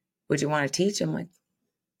 would you want to teach? I'm like,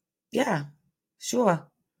 yeah, sure.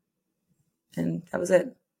 And that was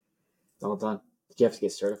it. All done. Did you have to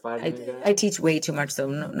get certified? I teach way too much, though.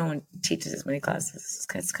 No one teaches as many classes.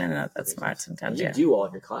 It's kind of not that smart sometimes. You do all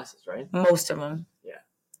of your classes, right? Most of them. Yeah.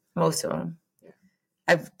 Most of them. Yeah.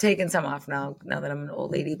 I've taken some off now that I'm an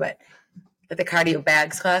old lady, but like the cardio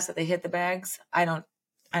bags class that they hit the bags, I don't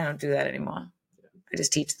do that anymore. Yeah. I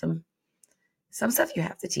just teach them. Some stuff you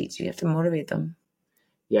have to teach. You have to motivate them.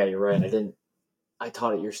 Yeah, you're right. I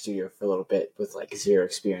taught at your studio for a little bit with like zero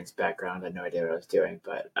experience background. I had no idea what I was doing,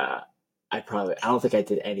 but I don't think I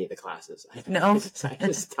did any of the classes. No. I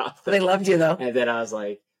just stopped them. They loved you though. And then I was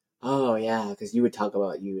like, oh yeah, because you would talk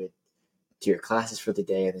about you would do your classes for the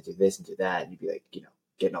day and then do this and do that. And you'd be like,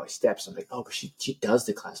 getting all these steps. I'm like, oh, but she does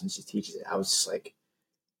the class and she teaches it. I was just like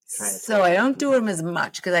trying to. So I don't do them as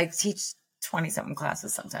much because I teach 20-something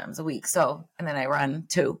classes sometimes a week. So, and then I run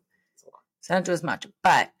 2. So I don't do as much,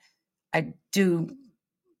 but I do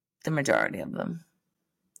the majority of them.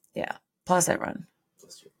 Yeah. Plus I run.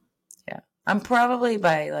 Yeah. I'm probably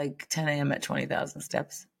by like 10 a.m. at 20,000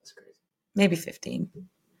 steps. That's crazy. Maybe 15.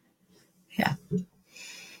 Yeah.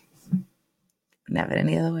 Never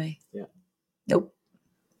any other way. Yeah. Nope.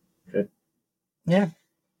 Good. Yeah.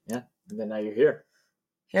 Yeah. And then now you're here.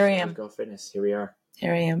 Here I am. Go Fitness. Here we are.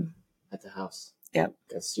 Here I am. At the house. Yep.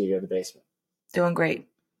 Got a studio in the basement. Doing great.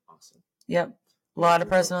 Awesome. Yep. A lot of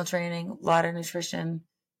personal training, a lot of nutrition,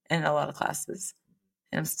 and a lot of classes.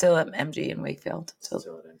 And I'm still at MG in Wakefield. So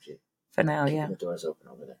still at MG. For now, yeah. The door's open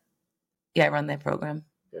over there. Yeah, I run that program.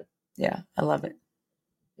 Good. Yeah, I love it.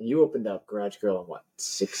 And you opened up Garage Girl in what,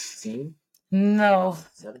 16? No.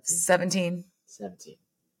 17? 17. 17.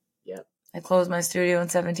 Yep. I closed my studio in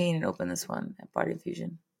 17 and opened this one at Body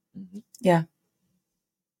Infusion. Mm-hmm. Yeah.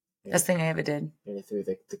 Best thing I ever did. Maybe through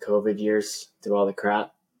the COVID years, through all the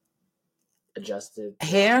crap, adjusted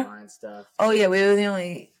hair stuff. Oh yeah, we were the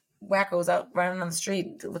only wackos out running on the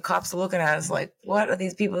street. The cops are looking at us like, "What are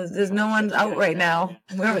these people? There's no one out right now."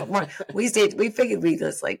 We figured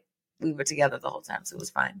we were together the whole time, so it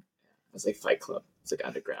was fine. It was like Fight Club. It's like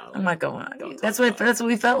underground. I'm not going on. That's what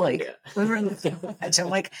we felt like. Yeah. We were in the edge. I'm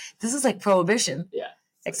like, this is like prohibition. Yeah.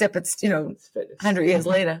 Except it's 100 years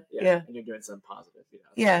later. Yeah. And you're doing something positive.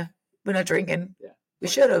 Yeah. We're not drinking. Yeah. We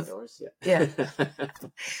should have. Yeah.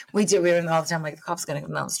 We did. We were in all the time like the cops going to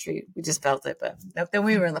come down the street. We just felt it. But then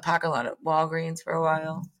we were in the parking lot at Walgreens for a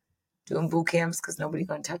while, doing boot camps because nobody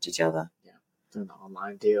going to touch each other. Yeah. Doing the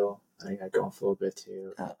online deal. I think I going for a little bit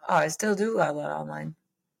too. I still do a lot online.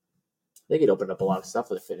 They could open up a lot of stuff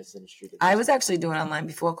for the fitness industry. I was actually doing online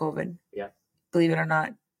before COVID. Yeah. Believe it or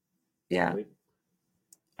not. Yeah.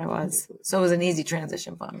 I was. So it was an easy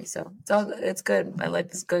transition for me. So it's good. My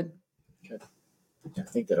life is good. Good. I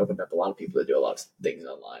think that opened up a lot of people to do a lot of things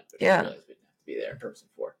online. But yeah. I realized we didn't have to be there in person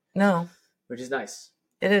for. No. Which is nice.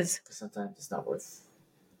 It is. Because sometimes it's not worth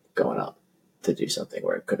going up. to do something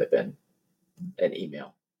where it could have been an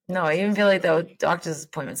email. No, I even feel like though doctor's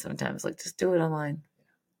appointments sometimes, like just do it online,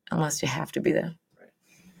 unless you have to be there. Right.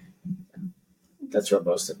 That's where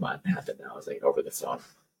most of mine happen now. Is like over the phone.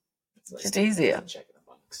 It's like just easier. Checking the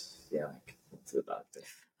box. Yeah, like to the doctor.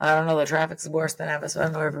 I don't know. The traffic's worse than ever, so I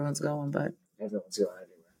don't know where everyone's going, but everyone's going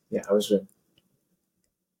everywhere. Yeah, I was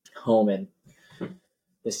home and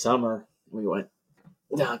this summer we went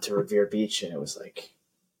down to Revere Beach and it was like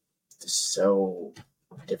just so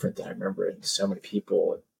different than I remember it. So many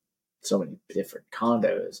people and so many different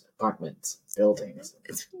condos, apartments, buildings.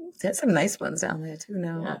 There's some nice ones down there too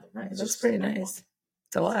now. Yeah, they're nice. It looks pretty nice.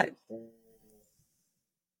 It's a lot.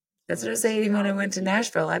 That's what I was saying even when I went to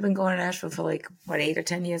Nashville. I've been going to Nashville for like, 8 or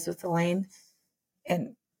 10 years with Elaine.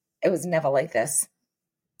 And it was never like this.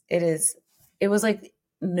 It was like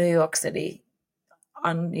New York City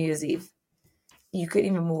on New Year's Eve. You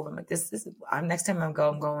couldn't even move. I'm like, next time I'm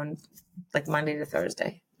going like Monday to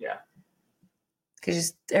Thursday. Yeah.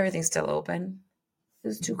 Because everything's still open. It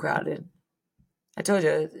was too crowded. I told you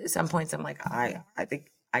at some points I'm like, I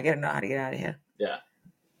think I gotta know how to get out of here. Yeah.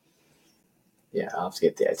 Yeah, I'll have to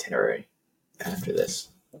get the itinerary after this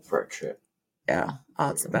for a trip. Yeah.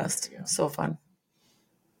 Oh, it's the best. So fun.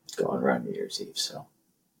 Going around New Year's Eve, so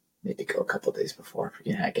maybe go a couple days before if we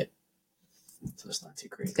can hack it. So it's not too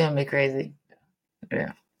crazy. It's gonna be crazy.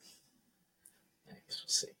 Yeah. I guess we'll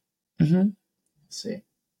see. Mm-hmm. See.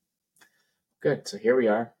 Good. So here we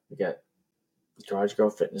are. We got Garage Girl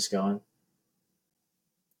Fitness going.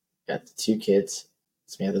 Got the 2 kids.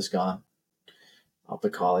 Samantha's gone. Off to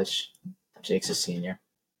college. Jake's a senior.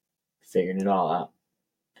 Figuring it all out.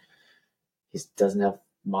 He doesn't have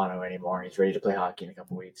mono anymore. He's ready to play hockey in a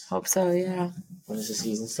couple weeks. Hope so, yeah. When does the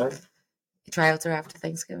season start? The tryouts are after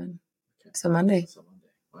Thanksgiving. Okay. So Monday.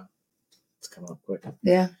 Wow. It's coming up quick.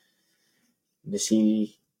 Yeah. Does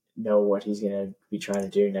he know what he's going to be trying to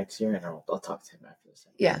do next year? And I'll talk to him after this.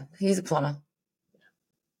 Yeah, he's a plumber. Yeah.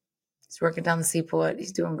 He's working down the seaport.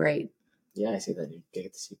 He's doing great. Yeah, I see that new gig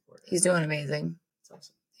at the seaport. He's doing amazing. That's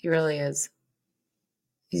awesome. He really is.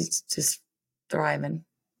 He's just thriving.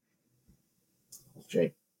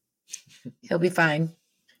 Jake. He'll be fine.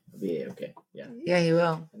 He'll be okay. Yeah. Yeah, he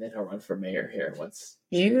will. And then he'll run for mayor here once.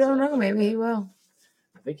 You don't know. Maybe he will.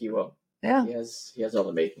 I think he will. Yeah. He has all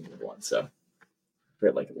the makings of one, so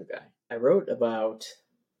very likable guy. I wrote about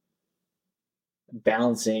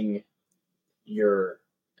balancing your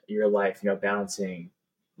life, balancing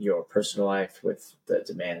your personal life with the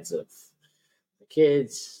demands of the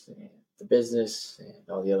kids and the business and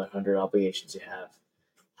all the other 100 obligations you have.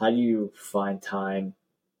 How do you find time,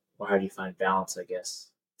 or how do you find balance, I guess?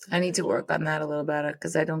 I need to work on that a little better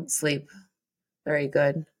because I don't sleep very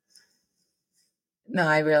good. No,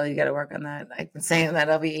 I really got to work on that. I've been saying that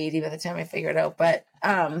I'll be 80 by the time I figure it out, but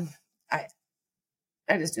I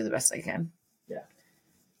just do the best I can. Yeah.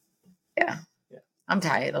 Yeah. Yeah. I'm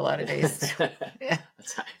tired a lot of days. Yeah.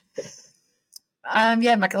 I'm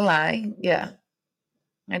yeah, I'm not gonna lie. Yeah.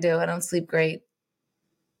 I do. I don't sleep great.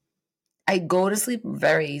 I go to sleep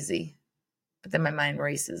very easy, but then my mind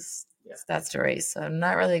races. Yeah. Starts to race. So I'm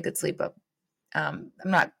not really a good sleeper. I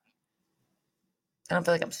don't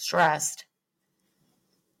feel like I'm stressed.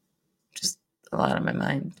 Just a lot on my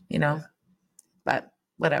mind, Yeah. But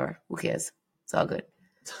whatever. Who cares? It's all good.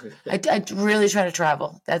 I really try to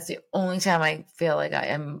travel. That's the only time I feel like I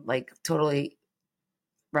am like totally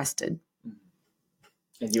rested.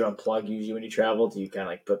 And do you unplug usually when you travel? Do you kind of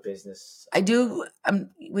like put business? I do.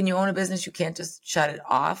 When you own a business, you can't just shut it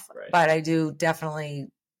off. Right. But I do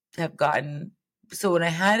definitely have gotten. So when I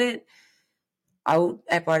had it out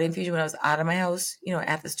at Body Infusion, when I was out of my house,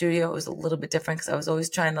 at the studio, it was a little bit different because I was always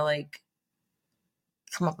trying to like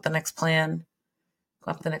come up with the next plan,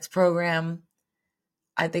 come up with the next program.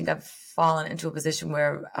 I think I've fallen into a position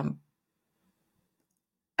where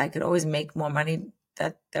I could always make more money.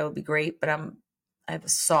 That would be great, but I have a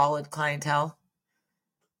solid clientele.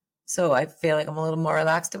 So I feel like I'm a little more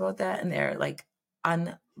relaxed about that. And they're like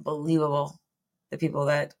unbelievable, the people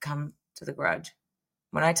that come to the garage.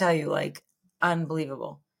 When I tell you, like,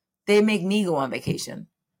 unbelievable. They make me go on vacation.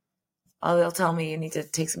 Oh, they'll tell me you need to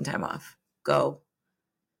take some time off. Go.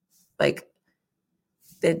 Like,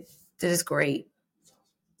 they're just great.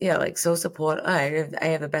 Yeah, like so supportive. I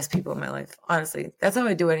have the best people in my life. Honestly, that's how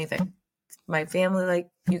I do anything. My family, like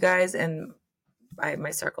you guys, and my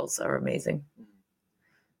circles are amazing.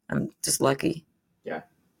 I'm just lucky. Yeah,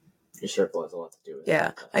 your circle has a lot to do with it.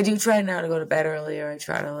 Yeah, I do try now to go to bed earlier. I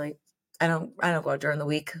try to I don't go out during the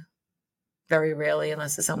week. Very rarely,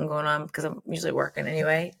 unless there's something going on, because I'm usually working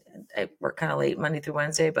anyway. I work kind of late Monday through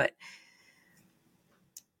Wednesday, but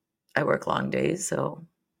I work long days, so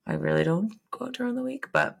I really don't go out during the week.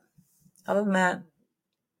 But other than that,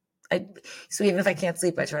 so even if I can't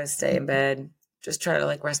sleep, I try to stay in bed, just try to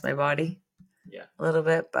like rest my body a little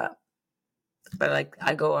bit. But like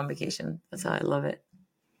I go on vacation. That's how I love it.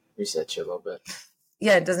 Reset you a little bit.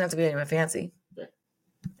 Yeah, it doesn't have to be anywhere fancy. Yeah.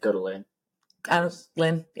 Go to Lynn.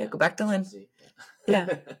 Lynn. Yeah, go back to Lynn.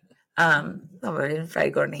 Yeah. If I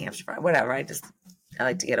go to New Hampshire, whatever. I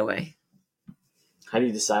like to get away. How do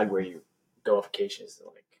you decide where you go on vacation? Is it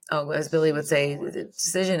like, as Billy would say, the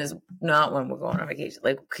decision is not when we're going on vacation.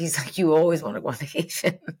 Like he's like, you always want to go on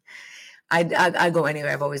vacation. I go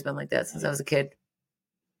anywhere. I've always been like that since I was a kid.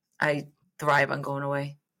 I thrive on going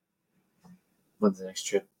away. When's the next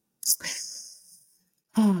trip?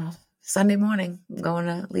 Sunday morning. I'm going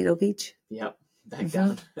to Lido Beach. Yep. Back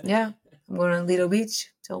down. Yeah. I'm going to Lido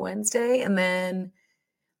Beach till Wednesday. And then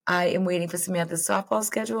I am waiting for Samantha's softball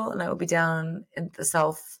schedule. And I will be down in the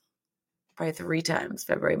South probably 3 times,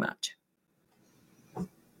 February, March. Nice.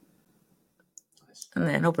 And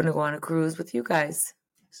then hoping to go on a cruise with you guys.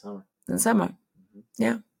 Summer. In summer. Mm-hmm.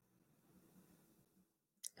 Yeah.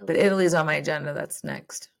 But Italy's on my agenda. That's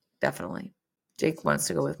next. Definitely. Jake wants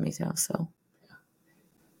to go with me too, so. Yeah.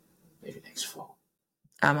 Maybe next fall.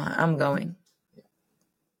 I'm going. Yeah.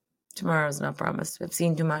 Tomorrow's not promised. I've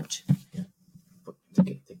seen too much. Yeah.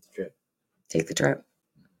 Take the trip. Take the trip.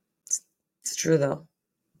 It's true though.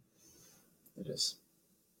 It is.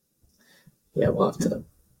 Yeah, we'll have to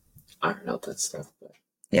iron out that stuff. But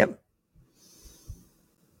yep.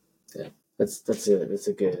 Yeah, that's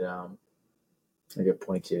a good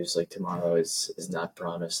point too. It's like tomorrow is not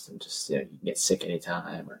promised, and just you can get sick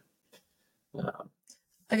anytime. Or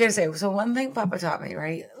I gotta say, so one thing Papa taught me,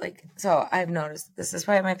 right? Like, so I've noticed this is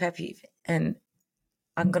probably my pet peeve, and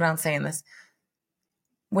I'm good on saying this.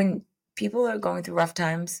 When people are going through rough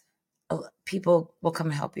times, people will come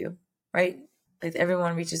and help you, right? Like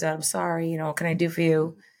everyone reaches out. I'm sorry, what can I do for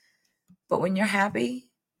you? But when you're happy,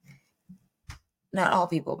 not all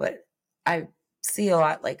people, but I see a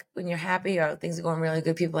lot, like when you're happy or things are going really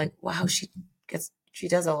good, people are like, wow, she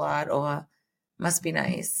does a lot, or must be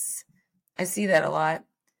nice. I see that a lot.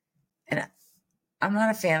 And I'm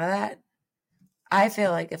not a fan of that. I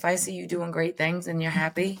feel like if I see you doing great things and you're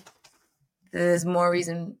happy, there's more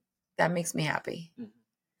reason that makes me happy. Mm-hmm.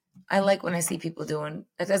 I like when I see people doing,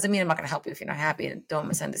 that doesn't mean I'm not going to help you if you're not happy, and don't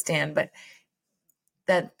misunderstand, but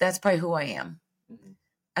that's probably who I am. Mm-hmm.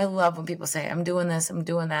 I love when people say, I'm doing this, I'm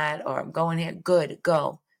doing that, or I'm going here. Good,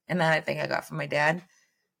 go. And that I think I got from my dad,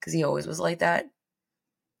 because he always was like that.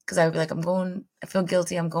 Because I would be like, I feel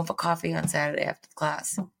guilty, I'm going for coffee on Saturday after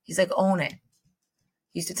class. He's like, own it.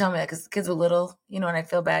 He used to tell me that because the kids were little, and I'd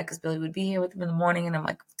feel bad because Billy would be here with them in the morning, and I'm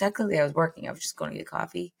like, technically I was working, I was just going to get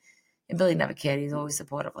coffee. And Billy never cared. He's always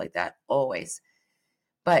supportive like that, always.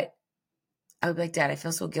 But I would be like, Dad, I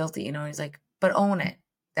feel so guilty, He's like, but own it.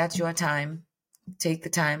 That's your time. Take the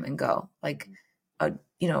time and go. Like, do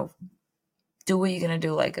what you're going to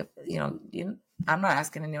do. Like, I'm not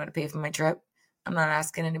asking anyone to pay for my trip. I'm not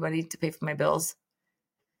asking anybody to pay for my bills.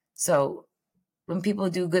 So when people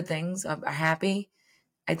do good things, are happy,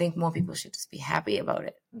 I think more people should just be happy about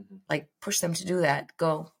it. Mm-hmm. Like, push them to do that.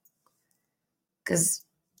 Go. Because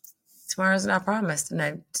tomorrow's not promised.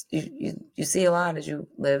 And you see a lot as you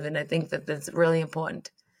live. And I think that that's really important.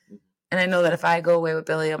 Mm-hmm. And I know that if I go away with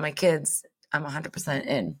Billy or my kids, I'm 100%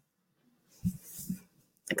 in.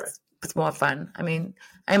 It's more fun. I mean,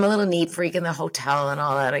 I'm a little neat freak in the hotel and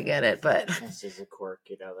all that. I get it, but this is a quirk,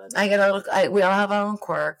 we all have our own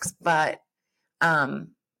quirks, but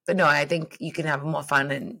no, I think you can have more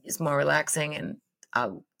fun and it's more relaxing.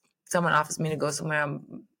 And someone offers me to go somewhere,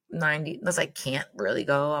 I'm 90, unless I can't really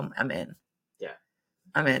go, I'm in. Yeah,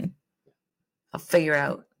 I'm in. I'll figure it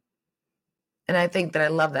out. And I think that I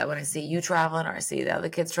love that when I see you traveling, or I see the other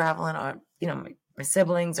kids traveling, or my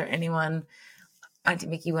siblings or anyone. Auntie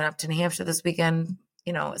Mickey went up to New Hampshire this weekend.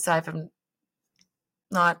 Aside from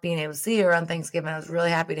not being able to see her on Thanksgiving, I was really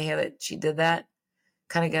happy to hear that she did that,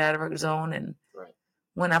 kind of get out of her zone and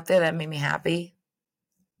went up there. That made me happy.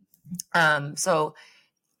 So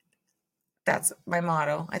that's my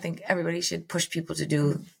motto. I think everybody should push people to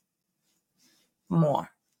do more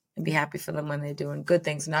and be happy for them when they're doing good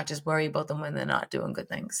things, not just worry about them when they're not doing good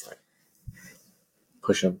things. Right.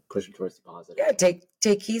 Push them towards the positive. Yeah,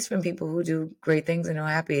 take keys from people who do great things and are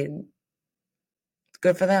happy, and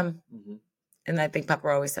good for them. Mm-hmm. And I think Papa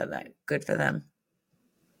always said that, good for them.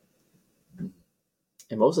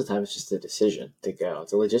 And most of the time, it's just a decision to go.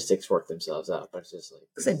 The logistics work themselves out, but it's just like,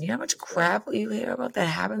 listen, you know how much crap you hear about that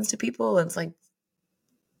happens to people? And it's like,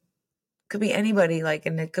 could be anybody,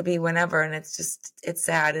 and it could be whenever, and it's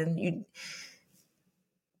sad. And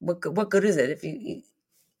what good is it if you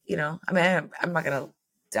you know, I mean, I'm not going to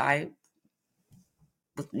die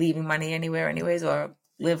with leaving money anywhere anyways, or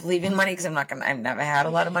live leaving money, because I've never had a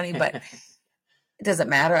lot of money, but it doesn't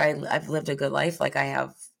matter. I've lived a good life. Like I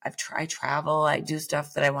travel, I do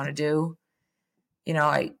stuff that I want to do. You know,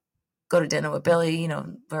 I go to dinner with Billy, you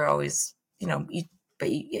know, we're always, you know, I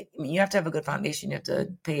mean, you have to have a good foundation. You have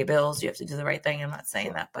to pay your bills. You have to do the right thing. I'm not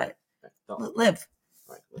saying that, but live.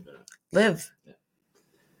 Live. Yeah.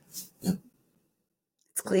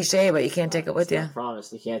 It's cliche, but you can't take it with you. I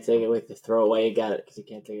promise. You can't take it with you. Throw it away. You got it, because you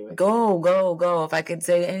can't take it with you. Go. If I could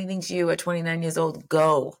say anything to you at 29 years old,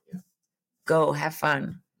 go. Yeah. Go. Have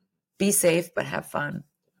fun. Be safe, but have fun.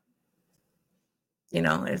 You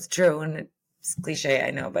know, it's true. And it's cliche,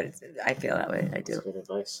 I know, but I feel that way. I do. That's good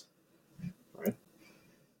advice. Right?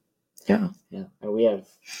 Yeah. Yeah. And we have,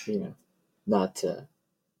 you know, not to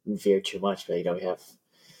veer too much, but, you know, we have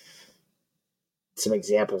some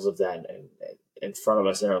examples of that in front of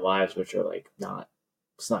us in our lives, which are like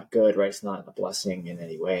it's not good, right? It's not a blessing in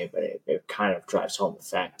any way, but it kind of drives home the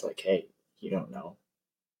fact, like, hey, you don't know.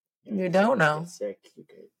 You don't know. Get sick. You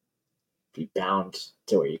could be bound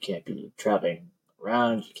to where you can't be traveling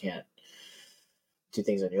around. You can't do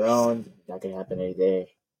things on your own. That can happen any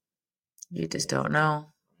day. You just don't know.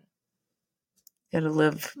 You gotta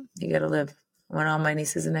live. You gotta live. I want all my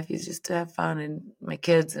nieces and nephews just to have fun, and my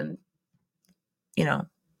kids, and, you know,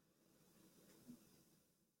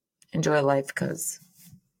 enjoy life, because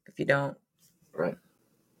if you don't, right?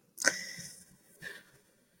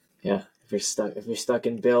 Yeah, if you're stuck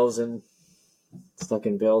in bills and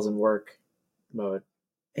work mode.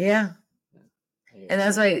 Yeah. And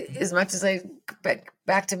that's why, as much as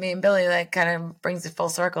back to me and Billy, that kind of brings it full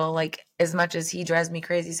circle. Like, as much as he drives me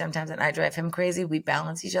crazy sometimes and I drive him crazy, we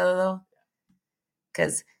balance each other, though.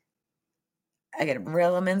 Because I got to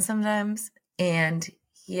reel him in sometimes, and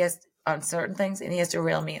he has on certain things, and he has to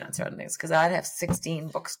reel me in on certain things. Because I'd have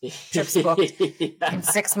 16 trips booked in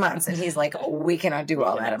 6 months, and he's like, "Oh, we cannot do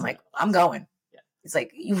all that." I'm like, "I'm going." Yeah. He's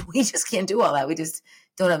like, "We just can't do all that. We just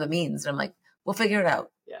don't have the means." And I'm like, "We'll figure it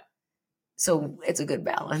out." Yeah. So it's a good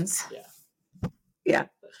balance. Yeah. Yeah.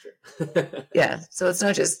 That's true. Yeah. So it's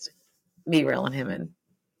not just me reeling him in.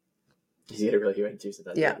 He's got to reel you in too. So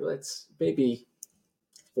that, yeah. Let's maybe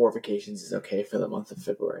 4 vacations is okay for the month of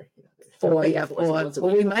February. You know, 4, yeah, 4.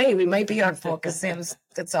 Well, we might be on 4 because Sam's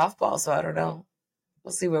at softball, so I don't know.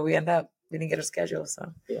 We'll see where we end up. We didn't get our schedule,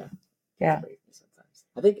 so yeah. Sometimes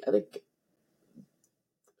I think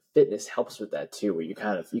fitness helps with that too, where you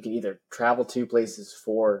can either travel to places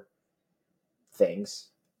for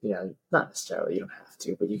things, you know, not necessarily, you don't have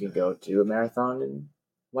to, but you can go to a marathon. And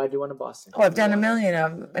why do one in Boston? Oh, I've done a million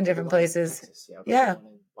of them in different places. Yeah.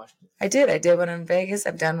 I did one in Vegas.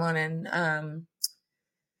 I've done one in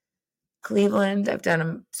Cleveland. I've done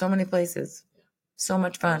them so many places. Yeah. So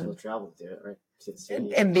much fun. We'll travel to it, right?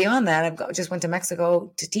 And beyond that, just went to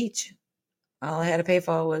Mexico to teach. All I had to pay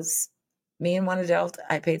for was me and one adult.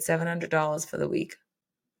 I paid $700 for the week,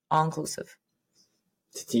 all inclusive.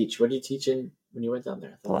 To teach? What are you teaching when you went down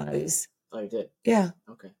there? Pilates. Oh, you did? Yeah.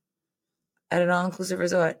 Okay. At an all-inclusive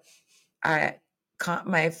resort.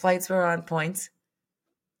 My flights were on points,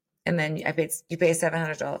 and then you pay a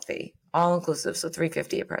 $700 fee, all inclusive, so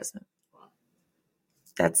 $350 a person. Wow.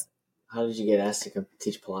 How did you get asked to come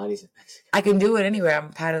teach Pilates in Mexico? I can do it anywhere.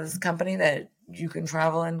 I'm part of this company that you can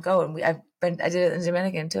travel and go, and I did it in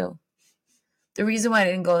Dominican too. The reason why I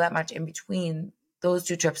didn't go that much in between those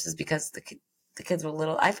 2 trips is because the kids were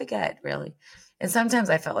little. I forget, really, and sometimes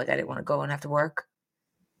I felt like I didn't want to go and have to work.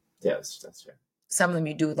 Yeah, that's fair. Some of them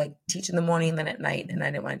you do like teach in the morning and then at night, and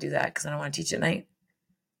I didn't want to do that because I don't want to teach at night.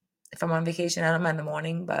 If I'm on vacation, I don't mind the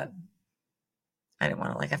morning, but I didn't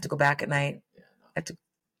want to have to go back at night. Yeah, no. I have to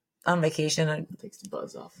on vacation. It takes the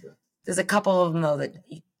buzz off. Yeah. There's a couple of them though that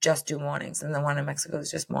you just do mornings, and the one in Mexico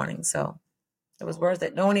is just mornings, so it was worth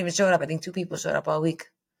it. No one even showed up. I think 2 people showed up all week.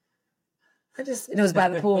 It was by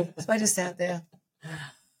the pool, so I just sat there,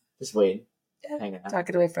 just waiting, hanging out,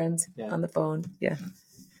 talking to my friends on the phone. Yeah.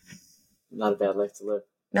 Not a bad life to live.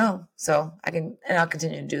 No, so I'll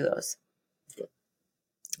continue to do those. Good.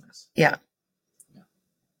 Nice. Yeah.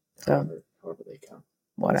 So however they come.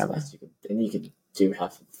 Whatever. Nice. You can do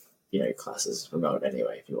half of your classes remote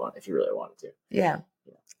anyway if you really wanted to. Yeah.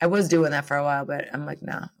 I was doing that for a while, but I'm like,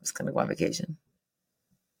 nah, I'm just gonna go on vacation.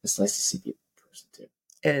 It's nice to see people in person too.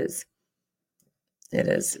 It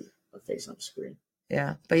is. A face on the screen.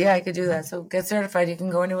 Yeah. But yeah, I could do that. So get certified. You can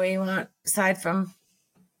go anywhere you want aside from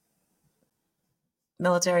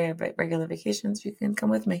military regular vacations. You can come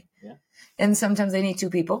with me. Yeah. And sometimes they need 2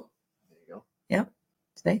 people. There you go. Yep.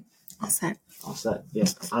 Today. All set. Yeah.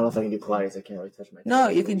 I don't know if I can do Pilates. I can't really touch my. No,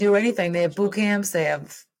 you can do anything. They have boot camps. They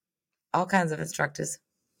have All kinds of instructors.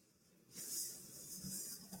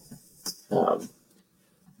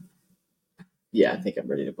 Yeah, I think I'm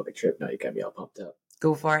ready to book a trip now. You got me all pumped up.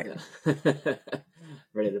 Go for it. Yeah.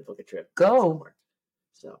 Ready to book a trip. Go. Somewhere.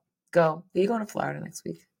 So go. Are you going to Florida next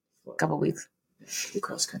week? Florida. Couple weeks. Yeah, the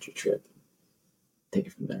cross country trip. Take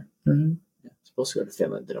it from there. Mm-hmm. Yeah, supposed to go to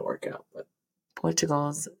Finland, didn't work out, but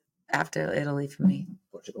Portugal's after Italy for me.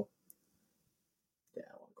 Portugal. Yeah.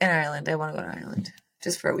 And Ireland. I want to go to Ireland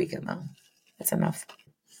just for a weekend though. That's enough.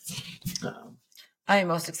 I am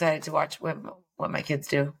most excited to watch what my kids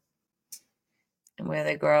do and where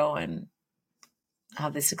they grow and how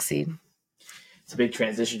they succeed. It's a big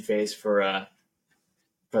transition phase for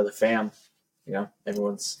the fam. You know,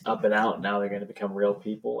 everyone's up and out. Now they're going to become real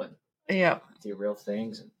people and do real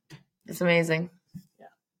things. And it's amazing. Yeah,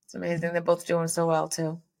 it's amazing. They're both doing so well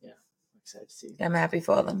too. Yeah, I'm excited to see. I'm happy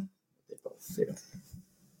for them. They both do,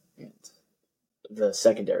 and the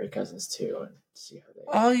secondary cousins too, and see how they.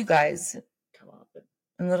 All you guys come up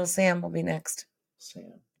and little Sam will be next.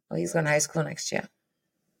 Sam. Well, he's going to high school next year.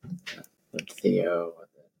 And Theo.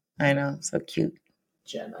 I know, so cute.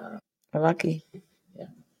 Jenna. We're lucky. Yeah,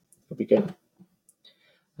 it'll be good.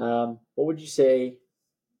 What would you say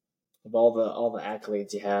of all the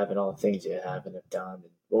accolades you have and all the things you have and have done?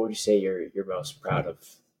 What would you say you're most proud of?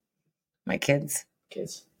 My kids.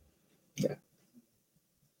 Kids. Yeah.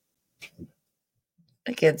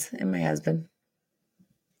 My kids and my husband.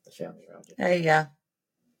 The family around you. Hey, yeah.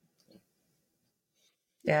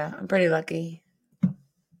 Yeah, I'm pretty lucky.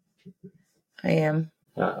 I am.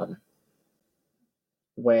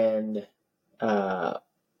 When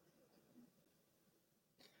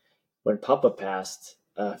Papa passed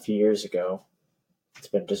a few years ago, it's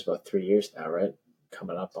been just about 3 years now, right?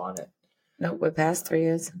 Coming up on it. No, we're past 3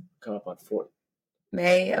 years. Coming up on 4.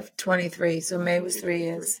 May of 23. So May was 3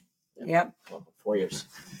 years. Yep. Coming up on 4 years.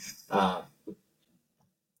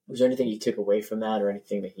 Was there anything you took away from that or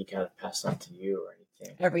anything that he kind of passed on to you or anything?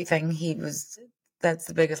 Everything. That's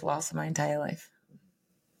the biggest loss of my entire life.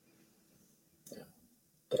 Yeah.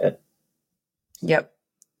 Dad? Yep.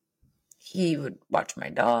 He would watch my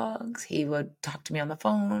dogs. He would talk to me on the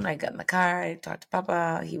phone. I got in the car. I talked to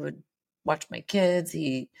Papa. He would watch my kids.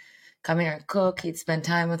 He'd come here and cook. He'd spend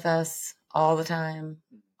time with us all the time.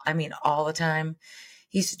 I mean, all the time.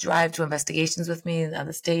 He used to drive to investigations with me in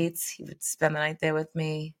other states. He would spend the night there with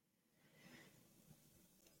me.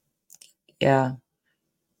 Yeah.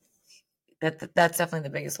 That's definitely the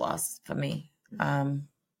biggest loss for me.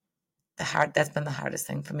 That's been the hardest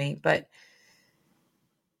thing for me. But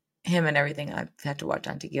him and everything I've had to watch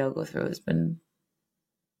Auntie Gail go through has been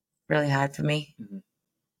really hard for me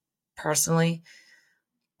personally.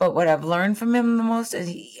 But what I've learned from him the most is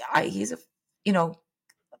he's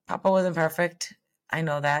Papa wasn't perfect. I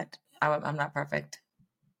know that. I'm not perfect.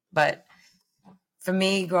 But for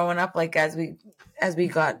me, growing up, like as we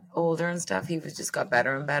got older and stuff, he just got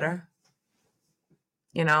better and better.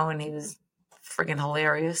 And he was freaking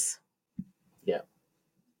hilarious. Yeah.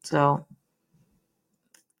 So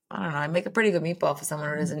I don't know. I make a pretty good meatball for someone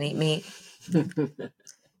who doesn't eat meat.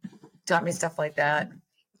 Taught me stuff like that.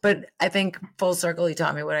 But I think full circle, he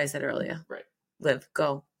taught me what I said earlier. Right. Live,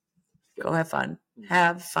 go have fun.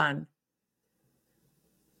 Have fun.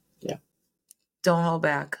 Yeah. Don't hold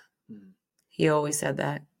back. He always said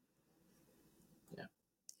that. Yeah.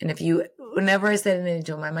 And whenever I said anything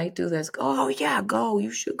to him, I might do this. Oh yeah, go.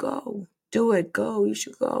 You should go. Do it. Go. You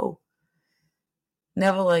should go.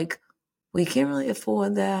 Never like, well, you can't really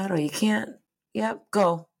afford that, or you can't. Yep,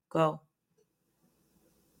 go.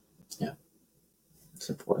 Yeah. It's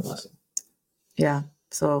an important lesson. Yeah.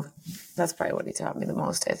 So that's probably what he taught me the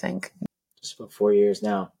most, I think. Just about 4 years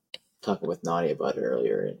now. Talking with Nadia about it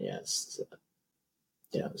earlier, and yes,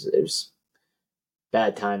 it was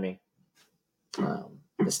bad timing.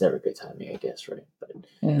 It's never good timing, I guess, right? But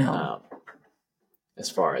no. As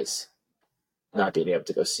far as not being able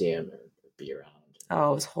to go see him or be around.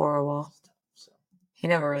 Oh, it was horrible. So. He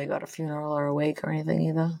never really got a funeral or a wake or anything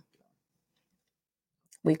either.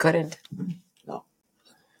 We couldn't. No.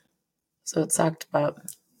 So it sucked, but.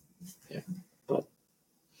 Yeah, but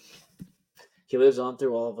he lives on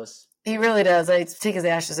through all of us. He really does. I take his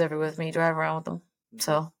ashes everywhere with me, drive around with them.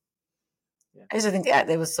 So. Yeah. I used to think that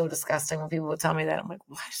it was so disgusting when people would tell me that. I'm like,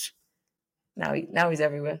 what? Now he's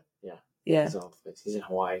everywhere. Yeah. Yeah. He's in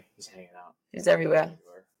Hawaii. He's hanging out. He's everywhere.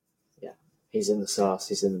 Yeah. He's in the sauce.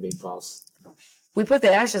 He's in the meatballs. We put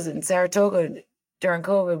the ashes in Saratoga during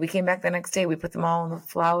COVID. We came back the next day. We put them all in the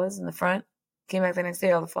flowers in the front. Came back the next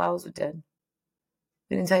day. All the flowers were dead.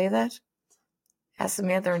 We didn't tell you that? Ask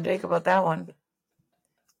Samantha and Jake about that one.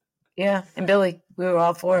 Yeah. And Billy. We were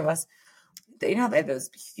all 4 of us. They have those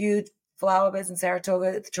huge flower beds in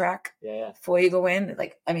Saratoga at the track. Yeah. Before you go in,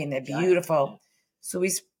 like, I mean, they're beautiful. Yeah. So we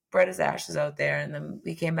spread his ashes out there, and then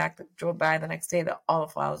we came back, drove by the next day, all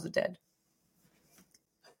the flowers were dead.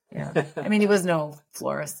 Yeah. I mean, he was no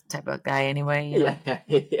florist type of guy anyway. You know?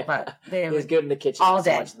 Yeah. But he was good in the kitchen. All not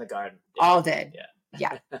dead. So much in the garden. Yeah. All dead.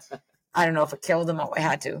 Yeah. I don't know if it killed him or I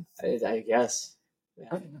had to. I guess.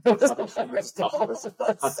 Yeah. It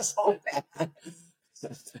was so bad.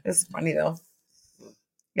 It's funny though.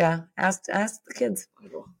 Yeah. Ask the kids. I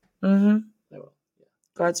will. Mm-hmm. I will. Yeah.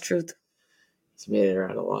 God's truth. He's made it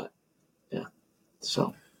around a lot. Yeah.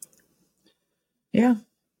 So. Yeah.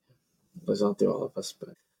 It was on through all of us,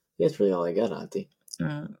 but that's really all I got, Auntie.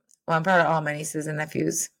 Well, I'm proud of all my nieces and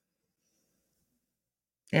nephews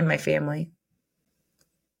and my family.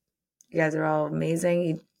 You guys are all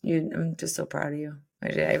amazing. I'm just so proud of you.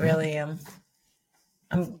 I really am.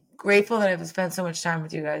 I'm grateful that I've spent so much time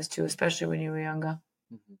with you guys too, especially when you were younger.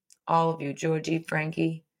 Mm-hmm. All of you, Georgie,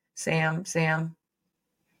 Frankie, Sam. That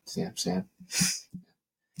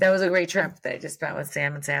was a great trip that I just spent with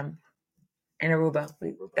Sam in Aruba.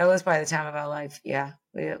 That was probably the time of our life. Yeah,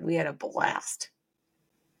 we had a blast.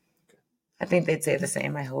 Okay. I think they'd say the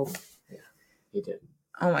same. I hope. Yeah, he did.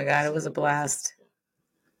 Oh my God, it was a blast.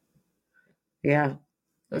 Yeah,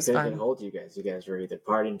 it was fun. I couldn't hold you guys. You guys were either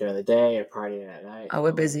partying during the day or partying at night. Oh,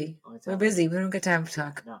 we're busy. We're busy. We don't get time to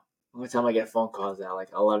talk. No. Only time I get phone calls at like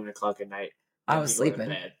 11 o'clock at night. I was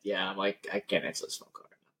sleeping. Yeah, I'm like, I can't answer this phone call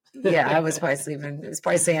right now. Yeah, I was probably sleeping. It was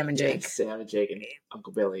probably Sam and Jake. Yeah, Sam and Jake and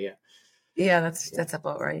Uncle Billy, yeah. Yeah, that's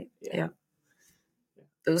about right. Yeah.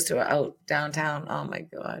 Those two are out downtown. Oh my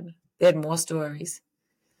God. They had more stories.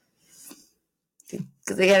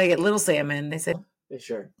 Because they had to get little Sam in. They said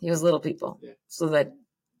he was little people. Yeah. So that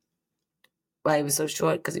why he was so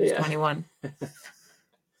short, because he was 21.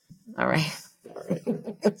 All right.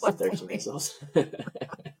 13 years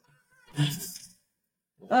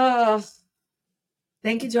Oh,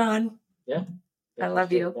 thank you, John. Yeah. I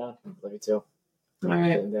love you. Love you too. All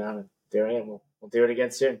right. Sitting down and doing it. We'll do it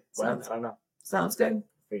again soon. Well, I don't know. Sounds good.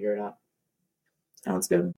 Figure it out. Sounds good.